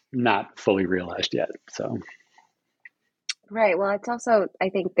 but not fully realized yet. So. Right. Well, it's also, I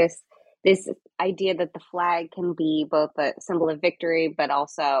think, this idea that the flag can be both a symbol of victory, but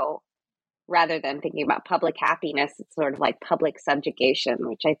also, rather than thinking about public happiness, it's sort of like public subjugation,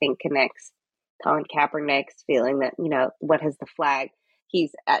 which I think connects Colin Kaepernick's feeling that, what has the flag?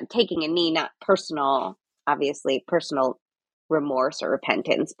 He's taking a knee, not personal, obviously personal remorse or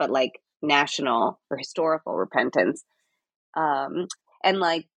repentance, but like national or historical repentance. And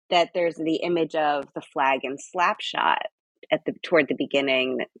like that there's the image of the flag in Slapshot toward the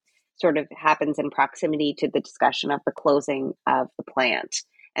beginning that sort of happens in proximity to the discussion of the closing of the plant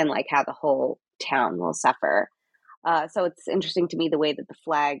and like how the whole town will suffer. So it's interesting to me the way that the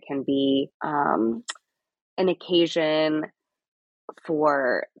flag can be an occasion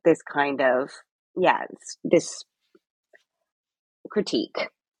for this kind of, this critique.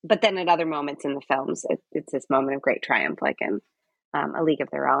 But then at other moments in the films, it's this moment of great triumph, like in A League of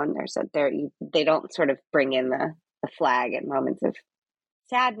Their Own. They don't sort of bring in the flag at moments of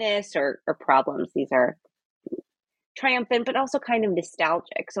sadness or problems. These are triumphant, but also kind of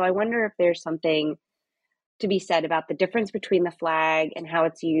nostalgic. So I wonder if there's something to be said about the difference between the flag and how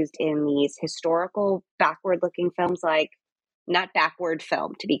it's used in these historical, backward-looking films, like, not backward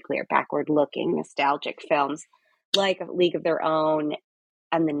film, to be clear, backward-looking, nostalgic films, like A League of Their Own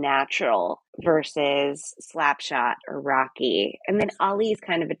and The Natural versus Slapshot or Rocky. And then Ali is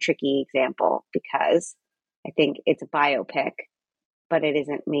kind of a tricky example because I think it's a biopic, but it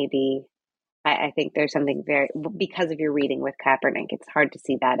isn't maybe, I think there's something because of your reading with Kaepernick, it's hard to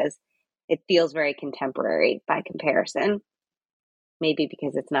see that as, it feels very contemporary by comparison, maybe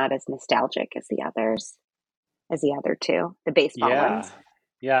because it's not as nostalgic as the other two, the baseball ones.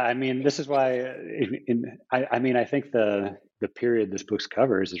 Yeah, I mean, this is why, I think the period this book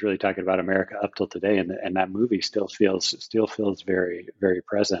covers is really talking about America up till today, and that movie still feels very, very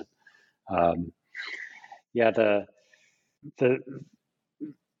present.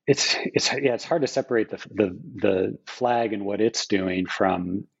 It's hard to separate the flag and what it's doing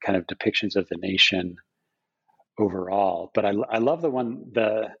from kind of depictions of the nation overall. But I love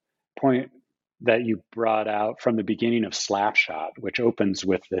the point that you brought out from the beginning of Slapshot, which opens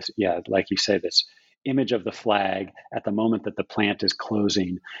with this, like you say, this image of the flag at the moment that the plant is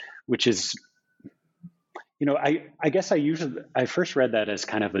closing, which is, I guess I first read that as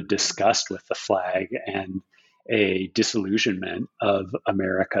kind of a disgust with the flag and a disillusionment of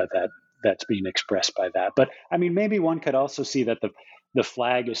America that's being expressed by that. But I mean, maybe one could also see that the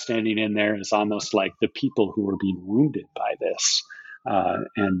flag is standing in there as almost like the people who are being wounded by this,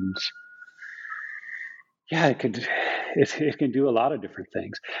 and it can do a lot of different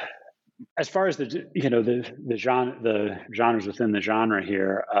things. As far as the genres within the genre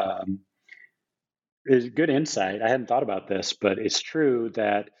here, is good insight. I hadn't thought about this, but it's true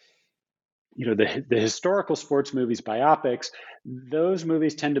that the historical sports movies, biopics, those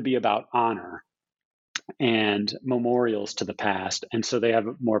movies tend to be about honor and memorials to the past. And so they have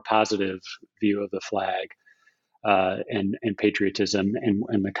a more positive view of the flag and patriotism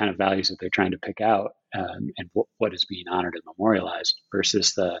and the kind of values that they're trying to pick out and what is being honored and memorialized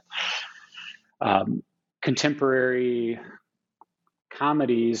versus the contemporary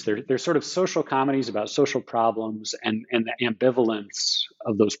comedies. They're sort of social comedies about social problems, and the ambivalence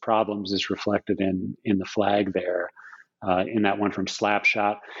of those problems is reflected in the flag there, in that one from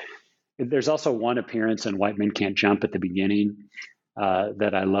Slapshot. There's also one appearance in White Men Can't Jump at the beginning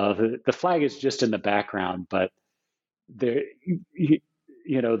that I love. The flag is just in the background, but the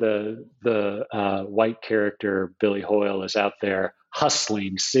white character Billy Hoyle is out there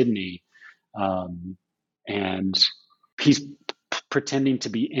hustling Sydney, and he's pretending to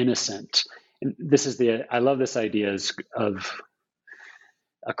be innocent. And I love this idea of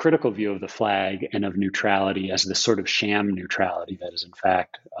a critical view of the flag and of neutrality as this sort of sham neutrality that is in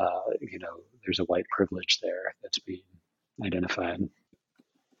fact, there's a white privilege there that's being identified.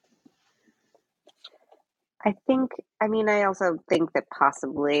 I also think that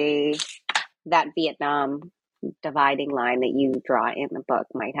possibly that Vietnam dividing line that you draw in the book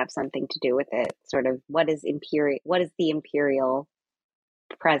might have something to do with it. Sort of what is the imperial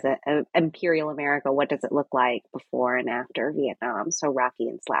America? What does it look like before and after Vietnam? So Rocky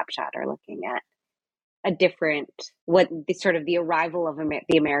and Slapshot are looking at the arrival of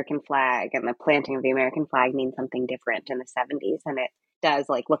the American flag and the planting of the American flag means something different in the 70s than it does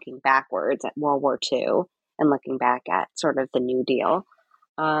like looking backwards at World War II and looking back at sort of the New Deal.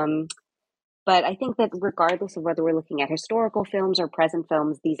 But I think that regardless of whether we're looking at historical films or present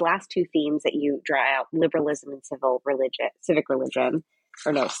films, these last two themes that you draw out, liberalism and civil religion,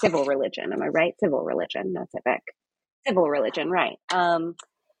 am I right? Civil religion, not civic. Civil religion, right.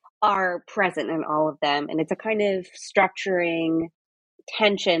 Are present in all of them. And it's a kind of structuring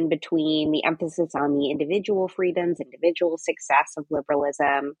tension between the emphasis on the individual freedoms, individual success of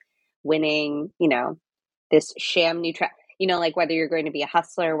liberalism, winning, this sham neutrality, like whether you're going to be a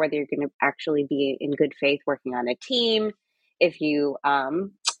hustler, whether you're going to actually be in good faith working on a team, if you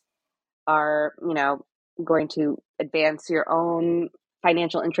are, going to advance your own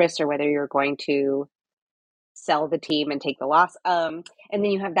financial interests or whether you're going to sell the team and take the loss. And then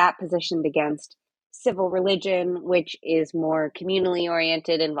you have that positioned against civil religion, which is more communally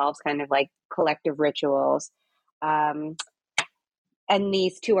oriented, involves kind of like collective rituals. And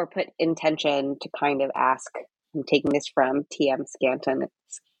these two are put in tension to kind of ask, I'm taking this from T.M.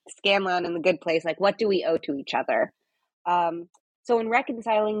 Scanlon in The Good Place, like, what do we owe to each other? So in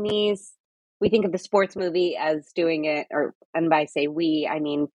reconciling these, we think of the sports movie as doing it, and by say we, I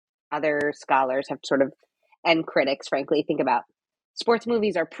mean other scholars have sort of, and critics, frankly, think about sports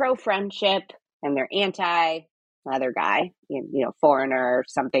movies are pro-friendship and they're anti-other guy, foreigner or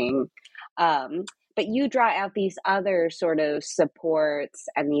something. But you draw out these other sort of supports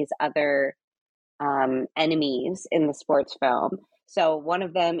and these other enemies in the sports film. So one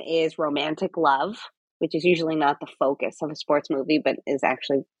of them is romantic love, which is usually not the focus of a sports movie, but is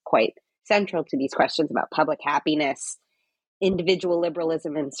actually quite central to these questions about public happiness, individual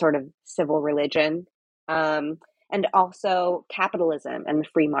liberalism, and sort of civil religion. And also capitalism and the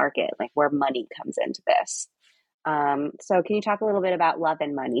free market, like where money comes into this. So can you talk a little bit about love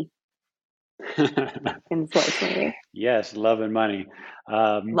and money in the sports movie? Yes, love and money.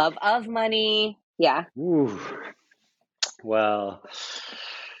 Love of money. Yeah. Ooh. Well,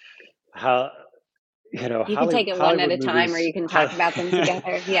 how, you can take it one at a time, movies, or you can talk about them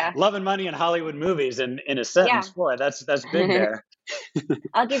together. Yeah. Love and money in Hollywood movies in a sentence. Yeah. Boy, that's big there.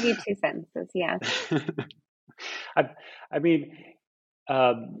 I'll give you 2 sentences. Yeah. I mean,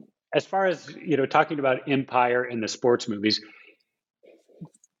 as far as, talking about empire in the sports movies,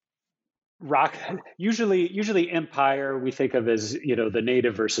 usually empire we think of as, the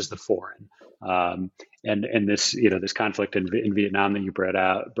native versus the foreign. And this, this conflict in Vietnam that you brought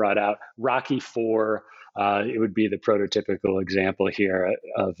out, Rocky IV, it would be the prototypical example here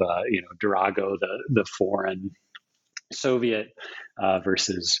of, Drago, the foreign Soviet,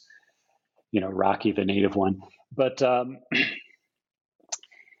 versus, Rocky, the native one. But,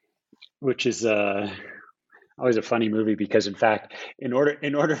 which is always a funny movie because, in fact, in order,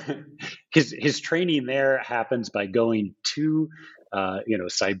 his training there happens by going to,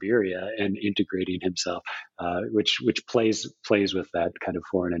 Siberia and integrating himself, which plays with that kind of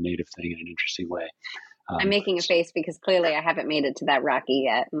foreign and native thing in an interesting way. I'm making a face because clearly I haven't made it to that Rocky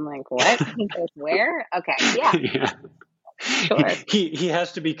yet. I'm like, what? He goes where? Okay, yeah. Sure. He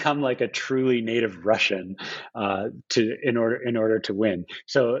has to become like a truly native Russian in order to win.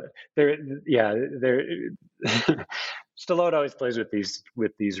 So there Stallone always plays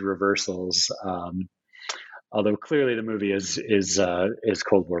with these reversals. Although clearly the movie is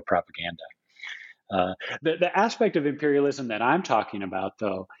Cold War propaganda. The aspect of imperialism that I'm talking about,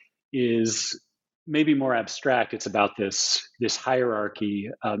 though, is maybe more abstract. It's about this hierarchy,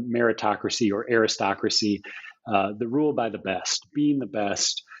 meritocracy or aristocracy, the rule by the best, being the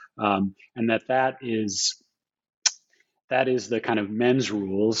best, and that is the kind of men's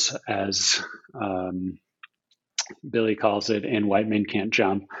rules, as Billy calls it in White Men Can't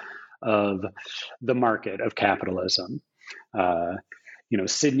Jump, of the market of capitalism.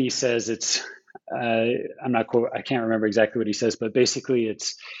 Sidney says it's. I can't remember exactly what he says, but basically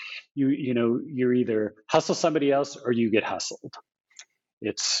it's you're either hustle somebody else or you get hustled.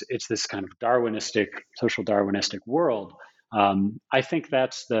 It's this kind of social Darwinistic world. I think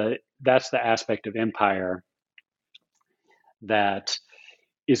that's the aspect of empire that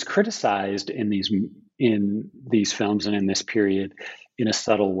is criticized in these films and in this period in a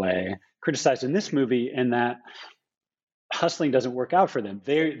subtle way. Criticized in this movie, in that hustling doesn't work out for them.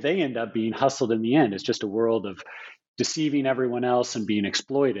 They end up being hustled in the end. It's just a world of deceiving everyone else and being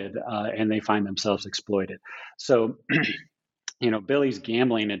exploited, and they find themselves exploited. So, Billy's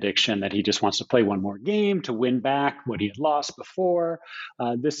gambling addiction, that he just wants to play one more game to win back what he had lost before,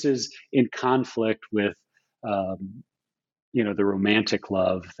 this is in conflict with, the romantic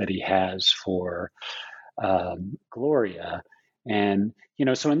love that he has for Gloria. And,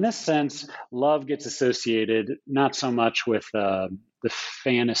 so in this sense, love gets associated not so much with the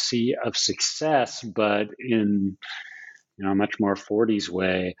fantasy of success, but in, a much more 40s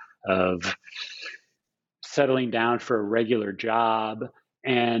way of settling down for a regular job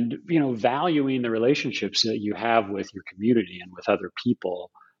and, valuing the relationships that you have with your community and with other people.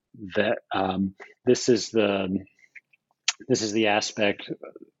 That this is the aspect,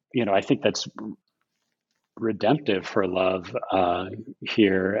 I think that's redemptive for love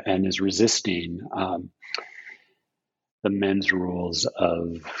here, and is resisting the men's rules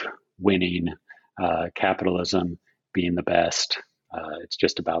of winning, capitalism, being the best. It's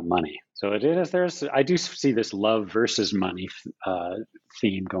just about money. So I do see this love versus money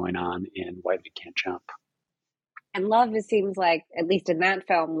theme going on in White Men Can't Jump. And love, it seems like, at least in that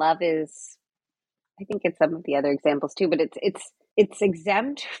film, love is, I think it's some of the other examples too, but it's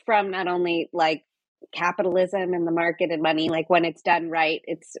exempt from not only like capitalism and the market and money, like when it's done right,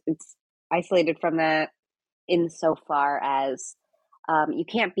 it's isolated from that insofar as you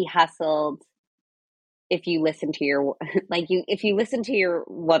can't be hustled if you listen to your if you listen to your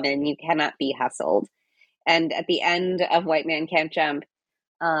woman, you cannot be hustled. And at the end of White Man Can't Jump,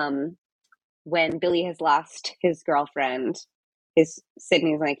 when Billy has lost his girlfriend,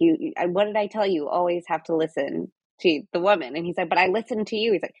 Sidney's like, what did I tell you? Always have to listen to the woman. And he's like, but I listened to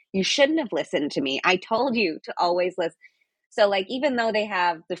you. He's like, you shouldn't have listened to me. I told you to always listen. So like, even though they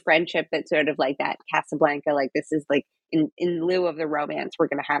have the friendship that's sort of like that Casablanca, like this is like in lieu of the romance, we're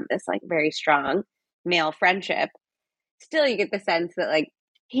going to have this like very strong male friendship. Still, you get the sense that like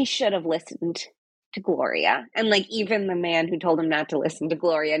he should have listened to Gloria. And like, even the man who told him not to listen to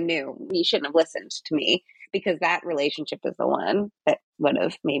Gloria knew he shouldn't have listened to me, because that relationship is the one that would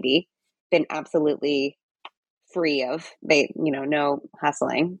have maybe been absolutely free of no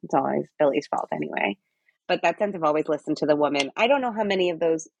hustling. It's always Billy's fault anyway. But that sense of always listen to the woman, I don't know how many of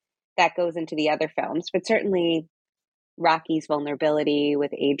those that goes into the other films, but certainly Rocky's vulnerability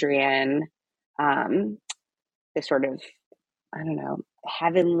with Adrian, this sort of, I don't know,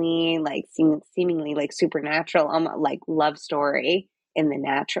 heavenly, like seemingly like supernatural, like love story in the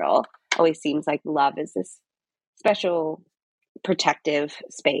natural, always seems like love is this special protective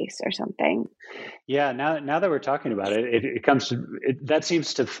space or something. Yeah, now that we're talking about it, it comes to that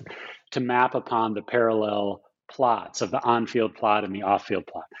seems to map upon the parallel plots of the on-field plot and the off-field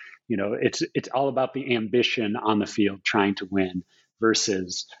plot. It's all about the ambition on the field, trying to win,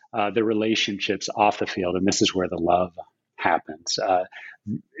 versus the relationships off the field, and this is where the love happens.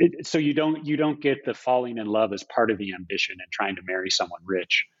 So you don't get the falling in love as part of the ambition and trying to marry someone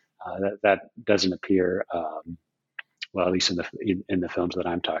rich. That doesn't appear. Well, at least in the films that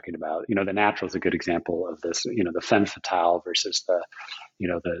I'm talking about, The Natural is a good example of this. The femme fatale versus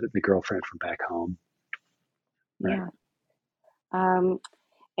the girlfriend from back home. Right? Yeah.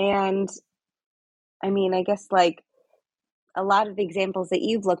 And I mean, I guess like a lot of the examples that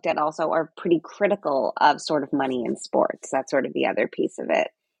you've looked at also are pretty critical of sort of money in sports. That's sort of the other piece of it.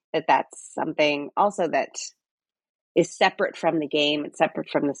 That's something also that is separate from the game. It's separate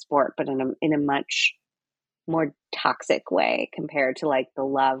from the sport, but in a much more toxic way compared to like the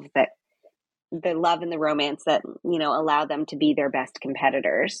love and the romance that, allow them to be their best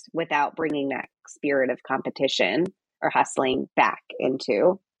competitors without bringing that spirit of competition or hustling back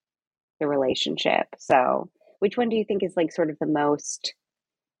into the relationship. So which one do you think is like sort of the most,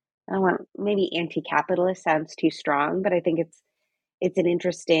 I don't want, maybe anti-capitalist sounds too strong, but I think it's an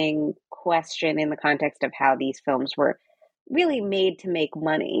interesting question in the context of how these films were really made to make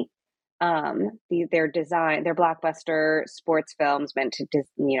money. They're blockbuster sports films meant to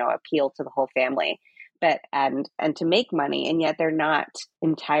appeal to the whole family, but and to make money, and yet they're not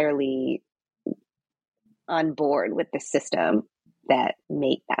entirely on board with the system that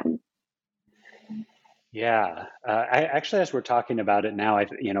made them. Yeah, I actually, as we're talking about it now, I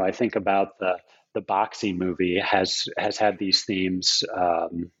think about the boxing movie has had these themes,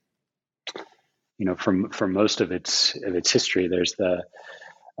 from most of its history. There's the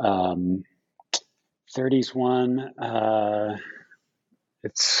 30s one.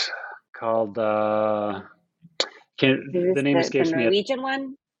 It's called. The name escapes me. The Norwegian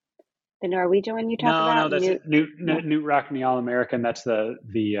one. The Norwegian one you talk No, about? that's Newt Rockne, All American. That's the.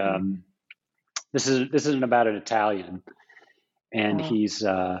 This isn't about an Italian, and he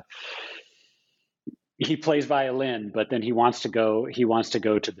plays violin, but then he wants to go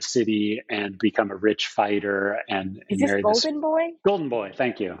to the city and become a rich fighter and marry Golden Boy? Golden Boy,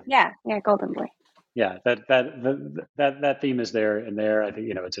 thank you. Yeah, Golden Boy. Yeah, that theme is there, and there I think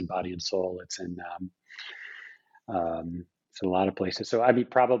it's in Body and Soul. It's in a lot of places. So I mean,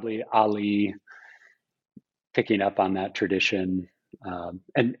 probably Ali picking up on that tradition,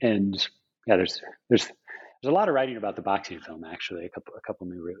 and yeah, there's a lot of writing about the boxing film. Actually, a couple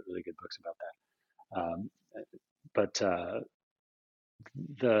new really good books about that.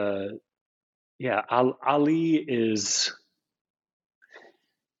 Ali is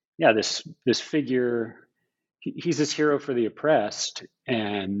this figure. He's this hero for the oppressed,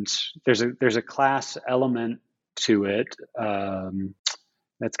 and there's a class element to it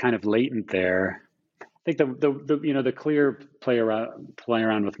that's kind of latent there. I think the clear play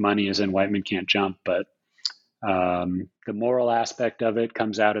around with money is in White Men Can't Jump, but the moral aspect of it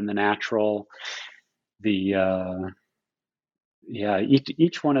comes out in The Natural. Each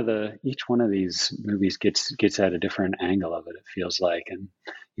one of these movies gets at a different angle of it. It feels like, and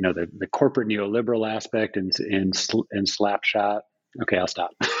the corporate neoliberal aspect in Slapshot. Okay, I'll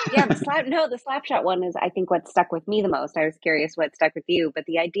stop. Yeah, the Slapshot one is, I think, what stuck with me the most. I was curious what stuck with you, but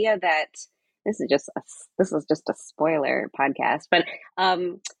the idea that this is just a spoiler podcast, but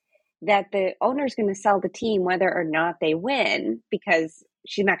that the owner's going to sell the team whether or not they win, because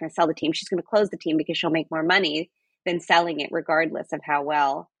she's not going to sell the team. She's going to close the team because she'll make more money than selling it, regardless of how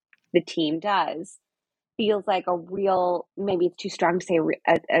well the team does. Feels like a real, maybe it's too strong to say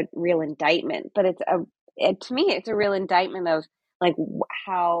a real indictment, but to me, it's a real indictment of like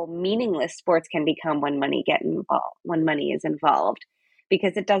how meaningless sports can become when money is involved,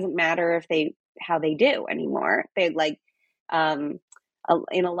 because it doesn't matter how they do anymore. They like, in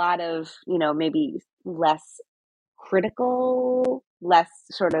a lot of, maybe less critical, less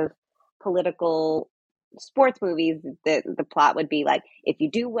sort of political sports movies, the plot would be like, if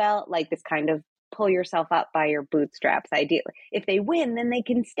you do well, like this kind of pull yourself up by your bootstraps ideally. If they win, then they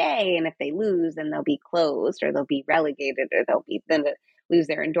can stay, and if they lose, then they'll be closed, or they'll be relegated, or then lose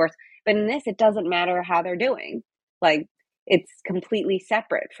their endorsement. But in this, it doesn't matter how they're doing. Like, it's completely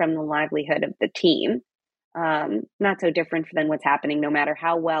separate from the livelihood of the team. Not so different than what's happening. No matter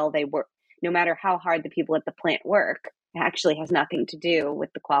how well they work, no matter how hard the people at the plant work, it actually has nothing to do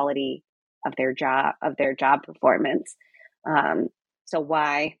with the quality of their job performance. So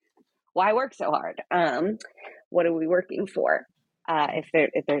why work so hard? What are we working for? If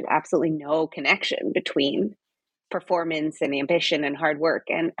there's absolutely no connection between performance and ambition and hard work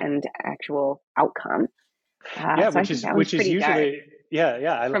and actual outcome. Which is usually dark.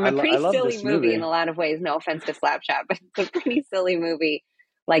 Yeah. From a pretty silly movie in a lot of ways. No offense to Slapshot, but it's a pretty silly movie.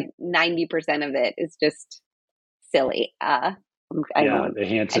 Like 90% of it is just silly. The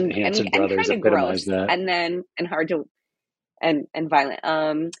Hanson brothers epitomize that, and hard to and violent.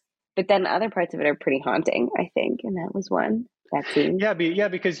 But then other parts of it are pretty haunting, I think, and that was one. That scene. Yeah,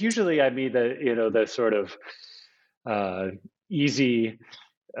 because usually, I mean, the sort of easy,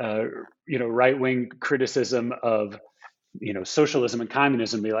 right-wing criticism of, socialism and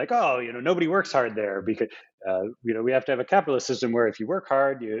communism, be like, oh, nobody works hard there because, we have to have a capitalist system where if you work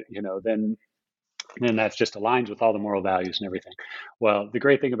hard, then that's just aligns with all the moral values and everything. Well, the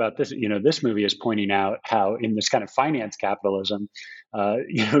great thing about this, this movie is pointing out how in this kind of finance capitalism,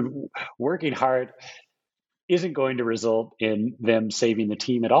 working hard isn't going to result in them saving the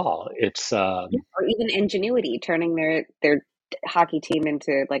team at all. It's or even ingenuity, turning their hockey team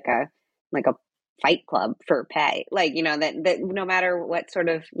into like a fight club for pay. Like, that no matter what sort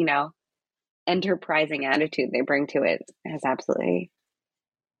of, enterprising attitude they bring to it has absolutely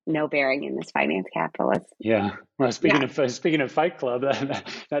no bearing in this finance capitalist. Yeah. Well, speaking of Fight Club,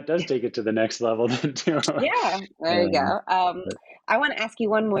 that does take it to the next level then too. Yeah, there you go. I want to ask you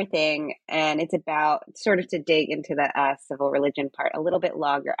one more thing, and it's about sort of to dig into the civil religion part a little bit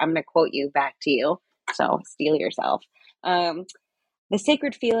longer. I'm going to quote you back to you, so steel yourself. The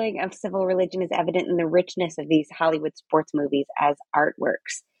sacred feeling of civil religion is evident in the richness of these Hollywood sports movies as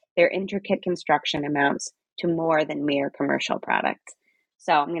artworks. Their intricate construction amounts to more than mere commercial products.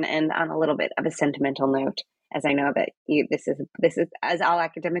 So I'm going to end on a little bit of a sentimental note, as I know that this is as all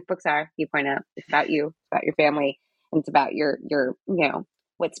academic books are. You point out it's about you, it's about your family, and it's about your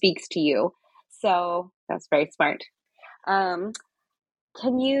what speaks to you. So that's very smart. Can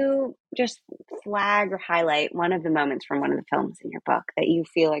you just flag or highlight one of the moments from one of the films in your book that you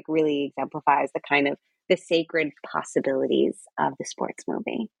feel like really exemplifies the kind of the sacred possibilities of the sports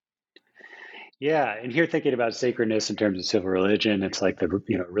movie? Yeah, and here thinking about sacredness in terms of civil religion, it's like the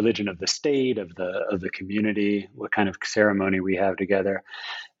religion of the state, of the community, what kind of ceremony we have together.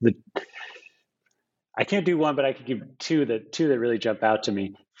 I can't do one, but I could give two that really jump out to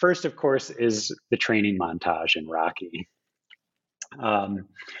me. First, of course, is the training montage in Rocky. And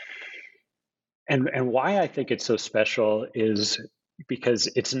why I think it's so special is because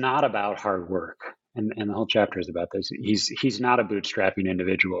it's not about hard work. And the whole chapter is about this. He's not a bootstrapping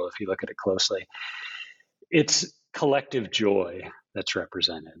individual if you look at it closely. It's collective joy that's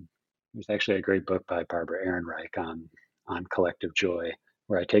represented. There's actually a great book by Barbara Ehrenreich on collective joy,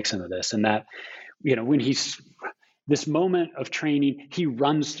 where I take some of this. And that, when he's this moment of training, he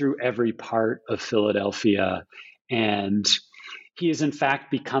runs through every part of Philadelphia, and he is in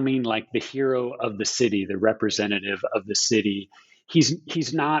fact becoming like the hero of the city, the representative of the city.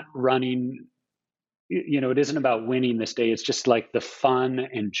 He's not running, it isn't about winning this day. It's just like the fun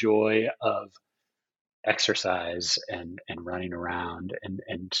and joy of exercise and running around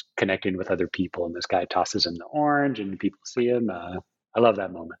and connecting with other people. And this guy tosses him the orange and people see him. I love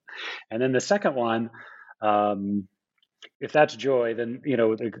that moment. And then the second one, if that's joy, then,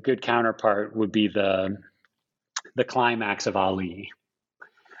 the good counterpart would be the climax of Ali.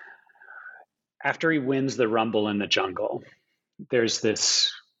 After he wins the Rumble in the Jungle, there's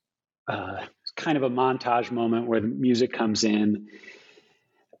this kind of a montage moment where the music comes in,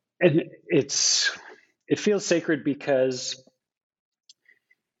 and it feels sacred because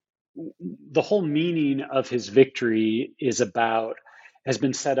the whole meaning of his victory has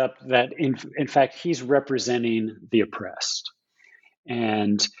been set up that in fact he's representing the oppressed,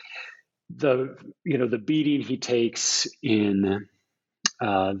 and the beating he takes in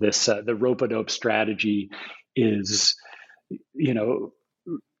the rope-a-dope strategy is,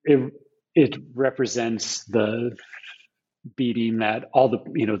 it represents the beating that all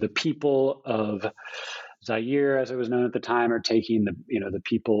the people of Zaire, as it was known at the time, are taking, the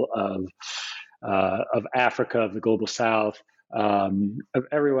people of Africa, of the global South, of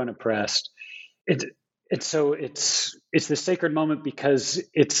everyone oppressed. So it's the sacred moment because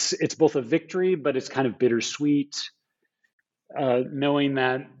it's both a victory, but it's kind of bittersweet, knowing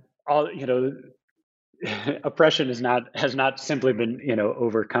that all oppression has not simply been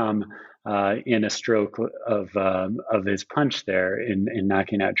overcome in a stroke of his punch there in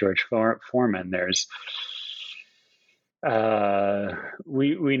knocking out George Foreman. There's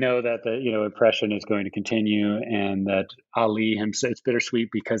we know that the oppression is going to continue, and that Ali himself, it's bittersweet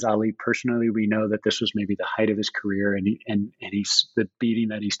because Ali personally, we know that this was maybe the height of his career, and he's the beating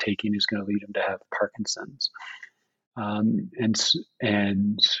that he's taking is going to lead him to have Parkinson's. And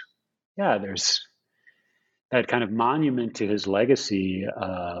yeah, there's that kind of monument to his legacy.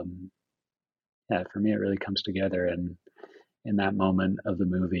 For me, it really comes together in that moment of the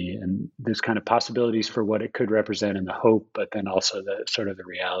movie, and there's kind of possibilities for what it could represent and the hope, but then also the sort of the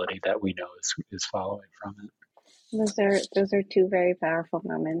reality that we know is following from it. Those are two very powerful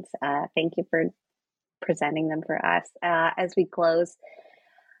moments. Thank you for presenting them for us. As we close,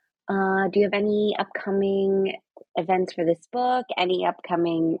 do you have any upcoming events for this book? Any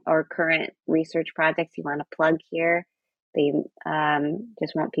upcoming or current research projects you want to plug here? They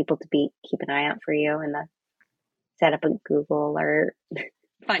just want people to keep an eye out for you and set up a Google or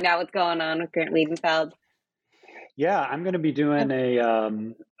find out what's going on with Grant Wiedenfeld. Yeah, I'm going to be doing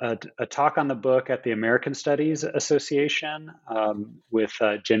a talk on the book at the American Studies Association with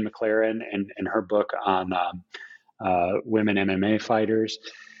Jen McLaren and her book on women MMA fighters.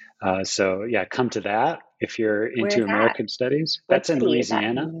 So yeah, come to that. if you're Where into is that? American studies. What That's in city is that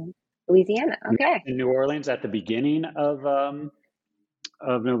Louisiana. in? Louisiana. Okay. In New Orleans at the beginning of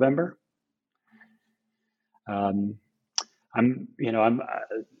November. Um, I'm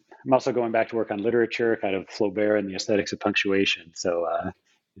also going back to work on literature, kind of Flaubert and the aesthetics of punctuation. So,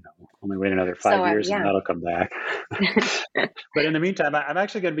 only wait another 5 years and Yeah. that'll come back. But in the meantime, I'm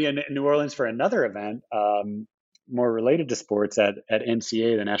actually going to be in New Orleans for another event, more related to sports at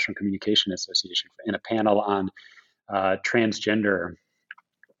NCA, the National Communication Association, in a panel on transgender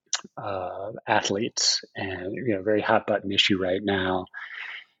athletes, and very hot button issue right now.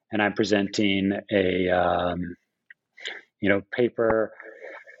 And I'm presenting a paper.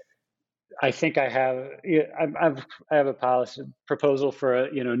 I think I have a policy proposal for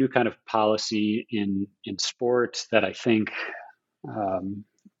a new kind of policy in sports that I think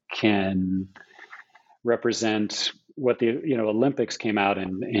can represent what the Olympics came out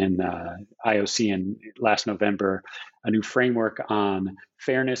in IOC in last November, a new framework on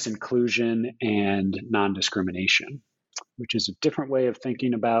fairness, inclusion, and non-discrimination, which is a different way of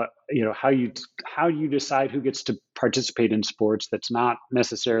thinking about how you decide who gets to participate in sports that's not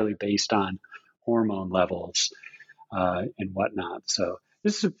necessarily based on hormone levels and whatnot. So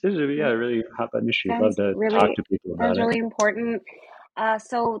this is a really hot button issue. I'd love to talk to people about Sounds it. really important.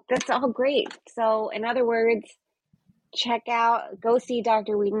 So that's all great. So in other words, go see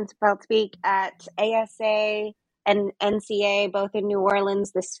Dr. Wiedenfeld speak at ASA and NCA, both in New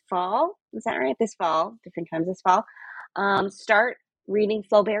Orleans this fall. Is that right? This fall, different times this fall. Start reading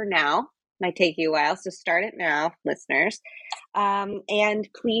Flaubert now. Might take you a while, so start it now, listeners. And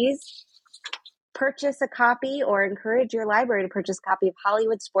please purchase a copy or encourage your library to purchase a copy of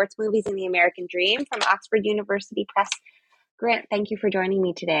Hollywood Sports Movies and the American Dream from Oxford University Press. Grant, thank you for joining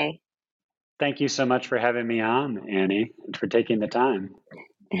me today. Thank you so much for having me on, Annie, and for taking the time.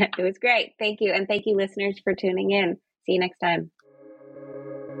 It was great. Thank you. And thank you, listeners, for tuning in. See you next time.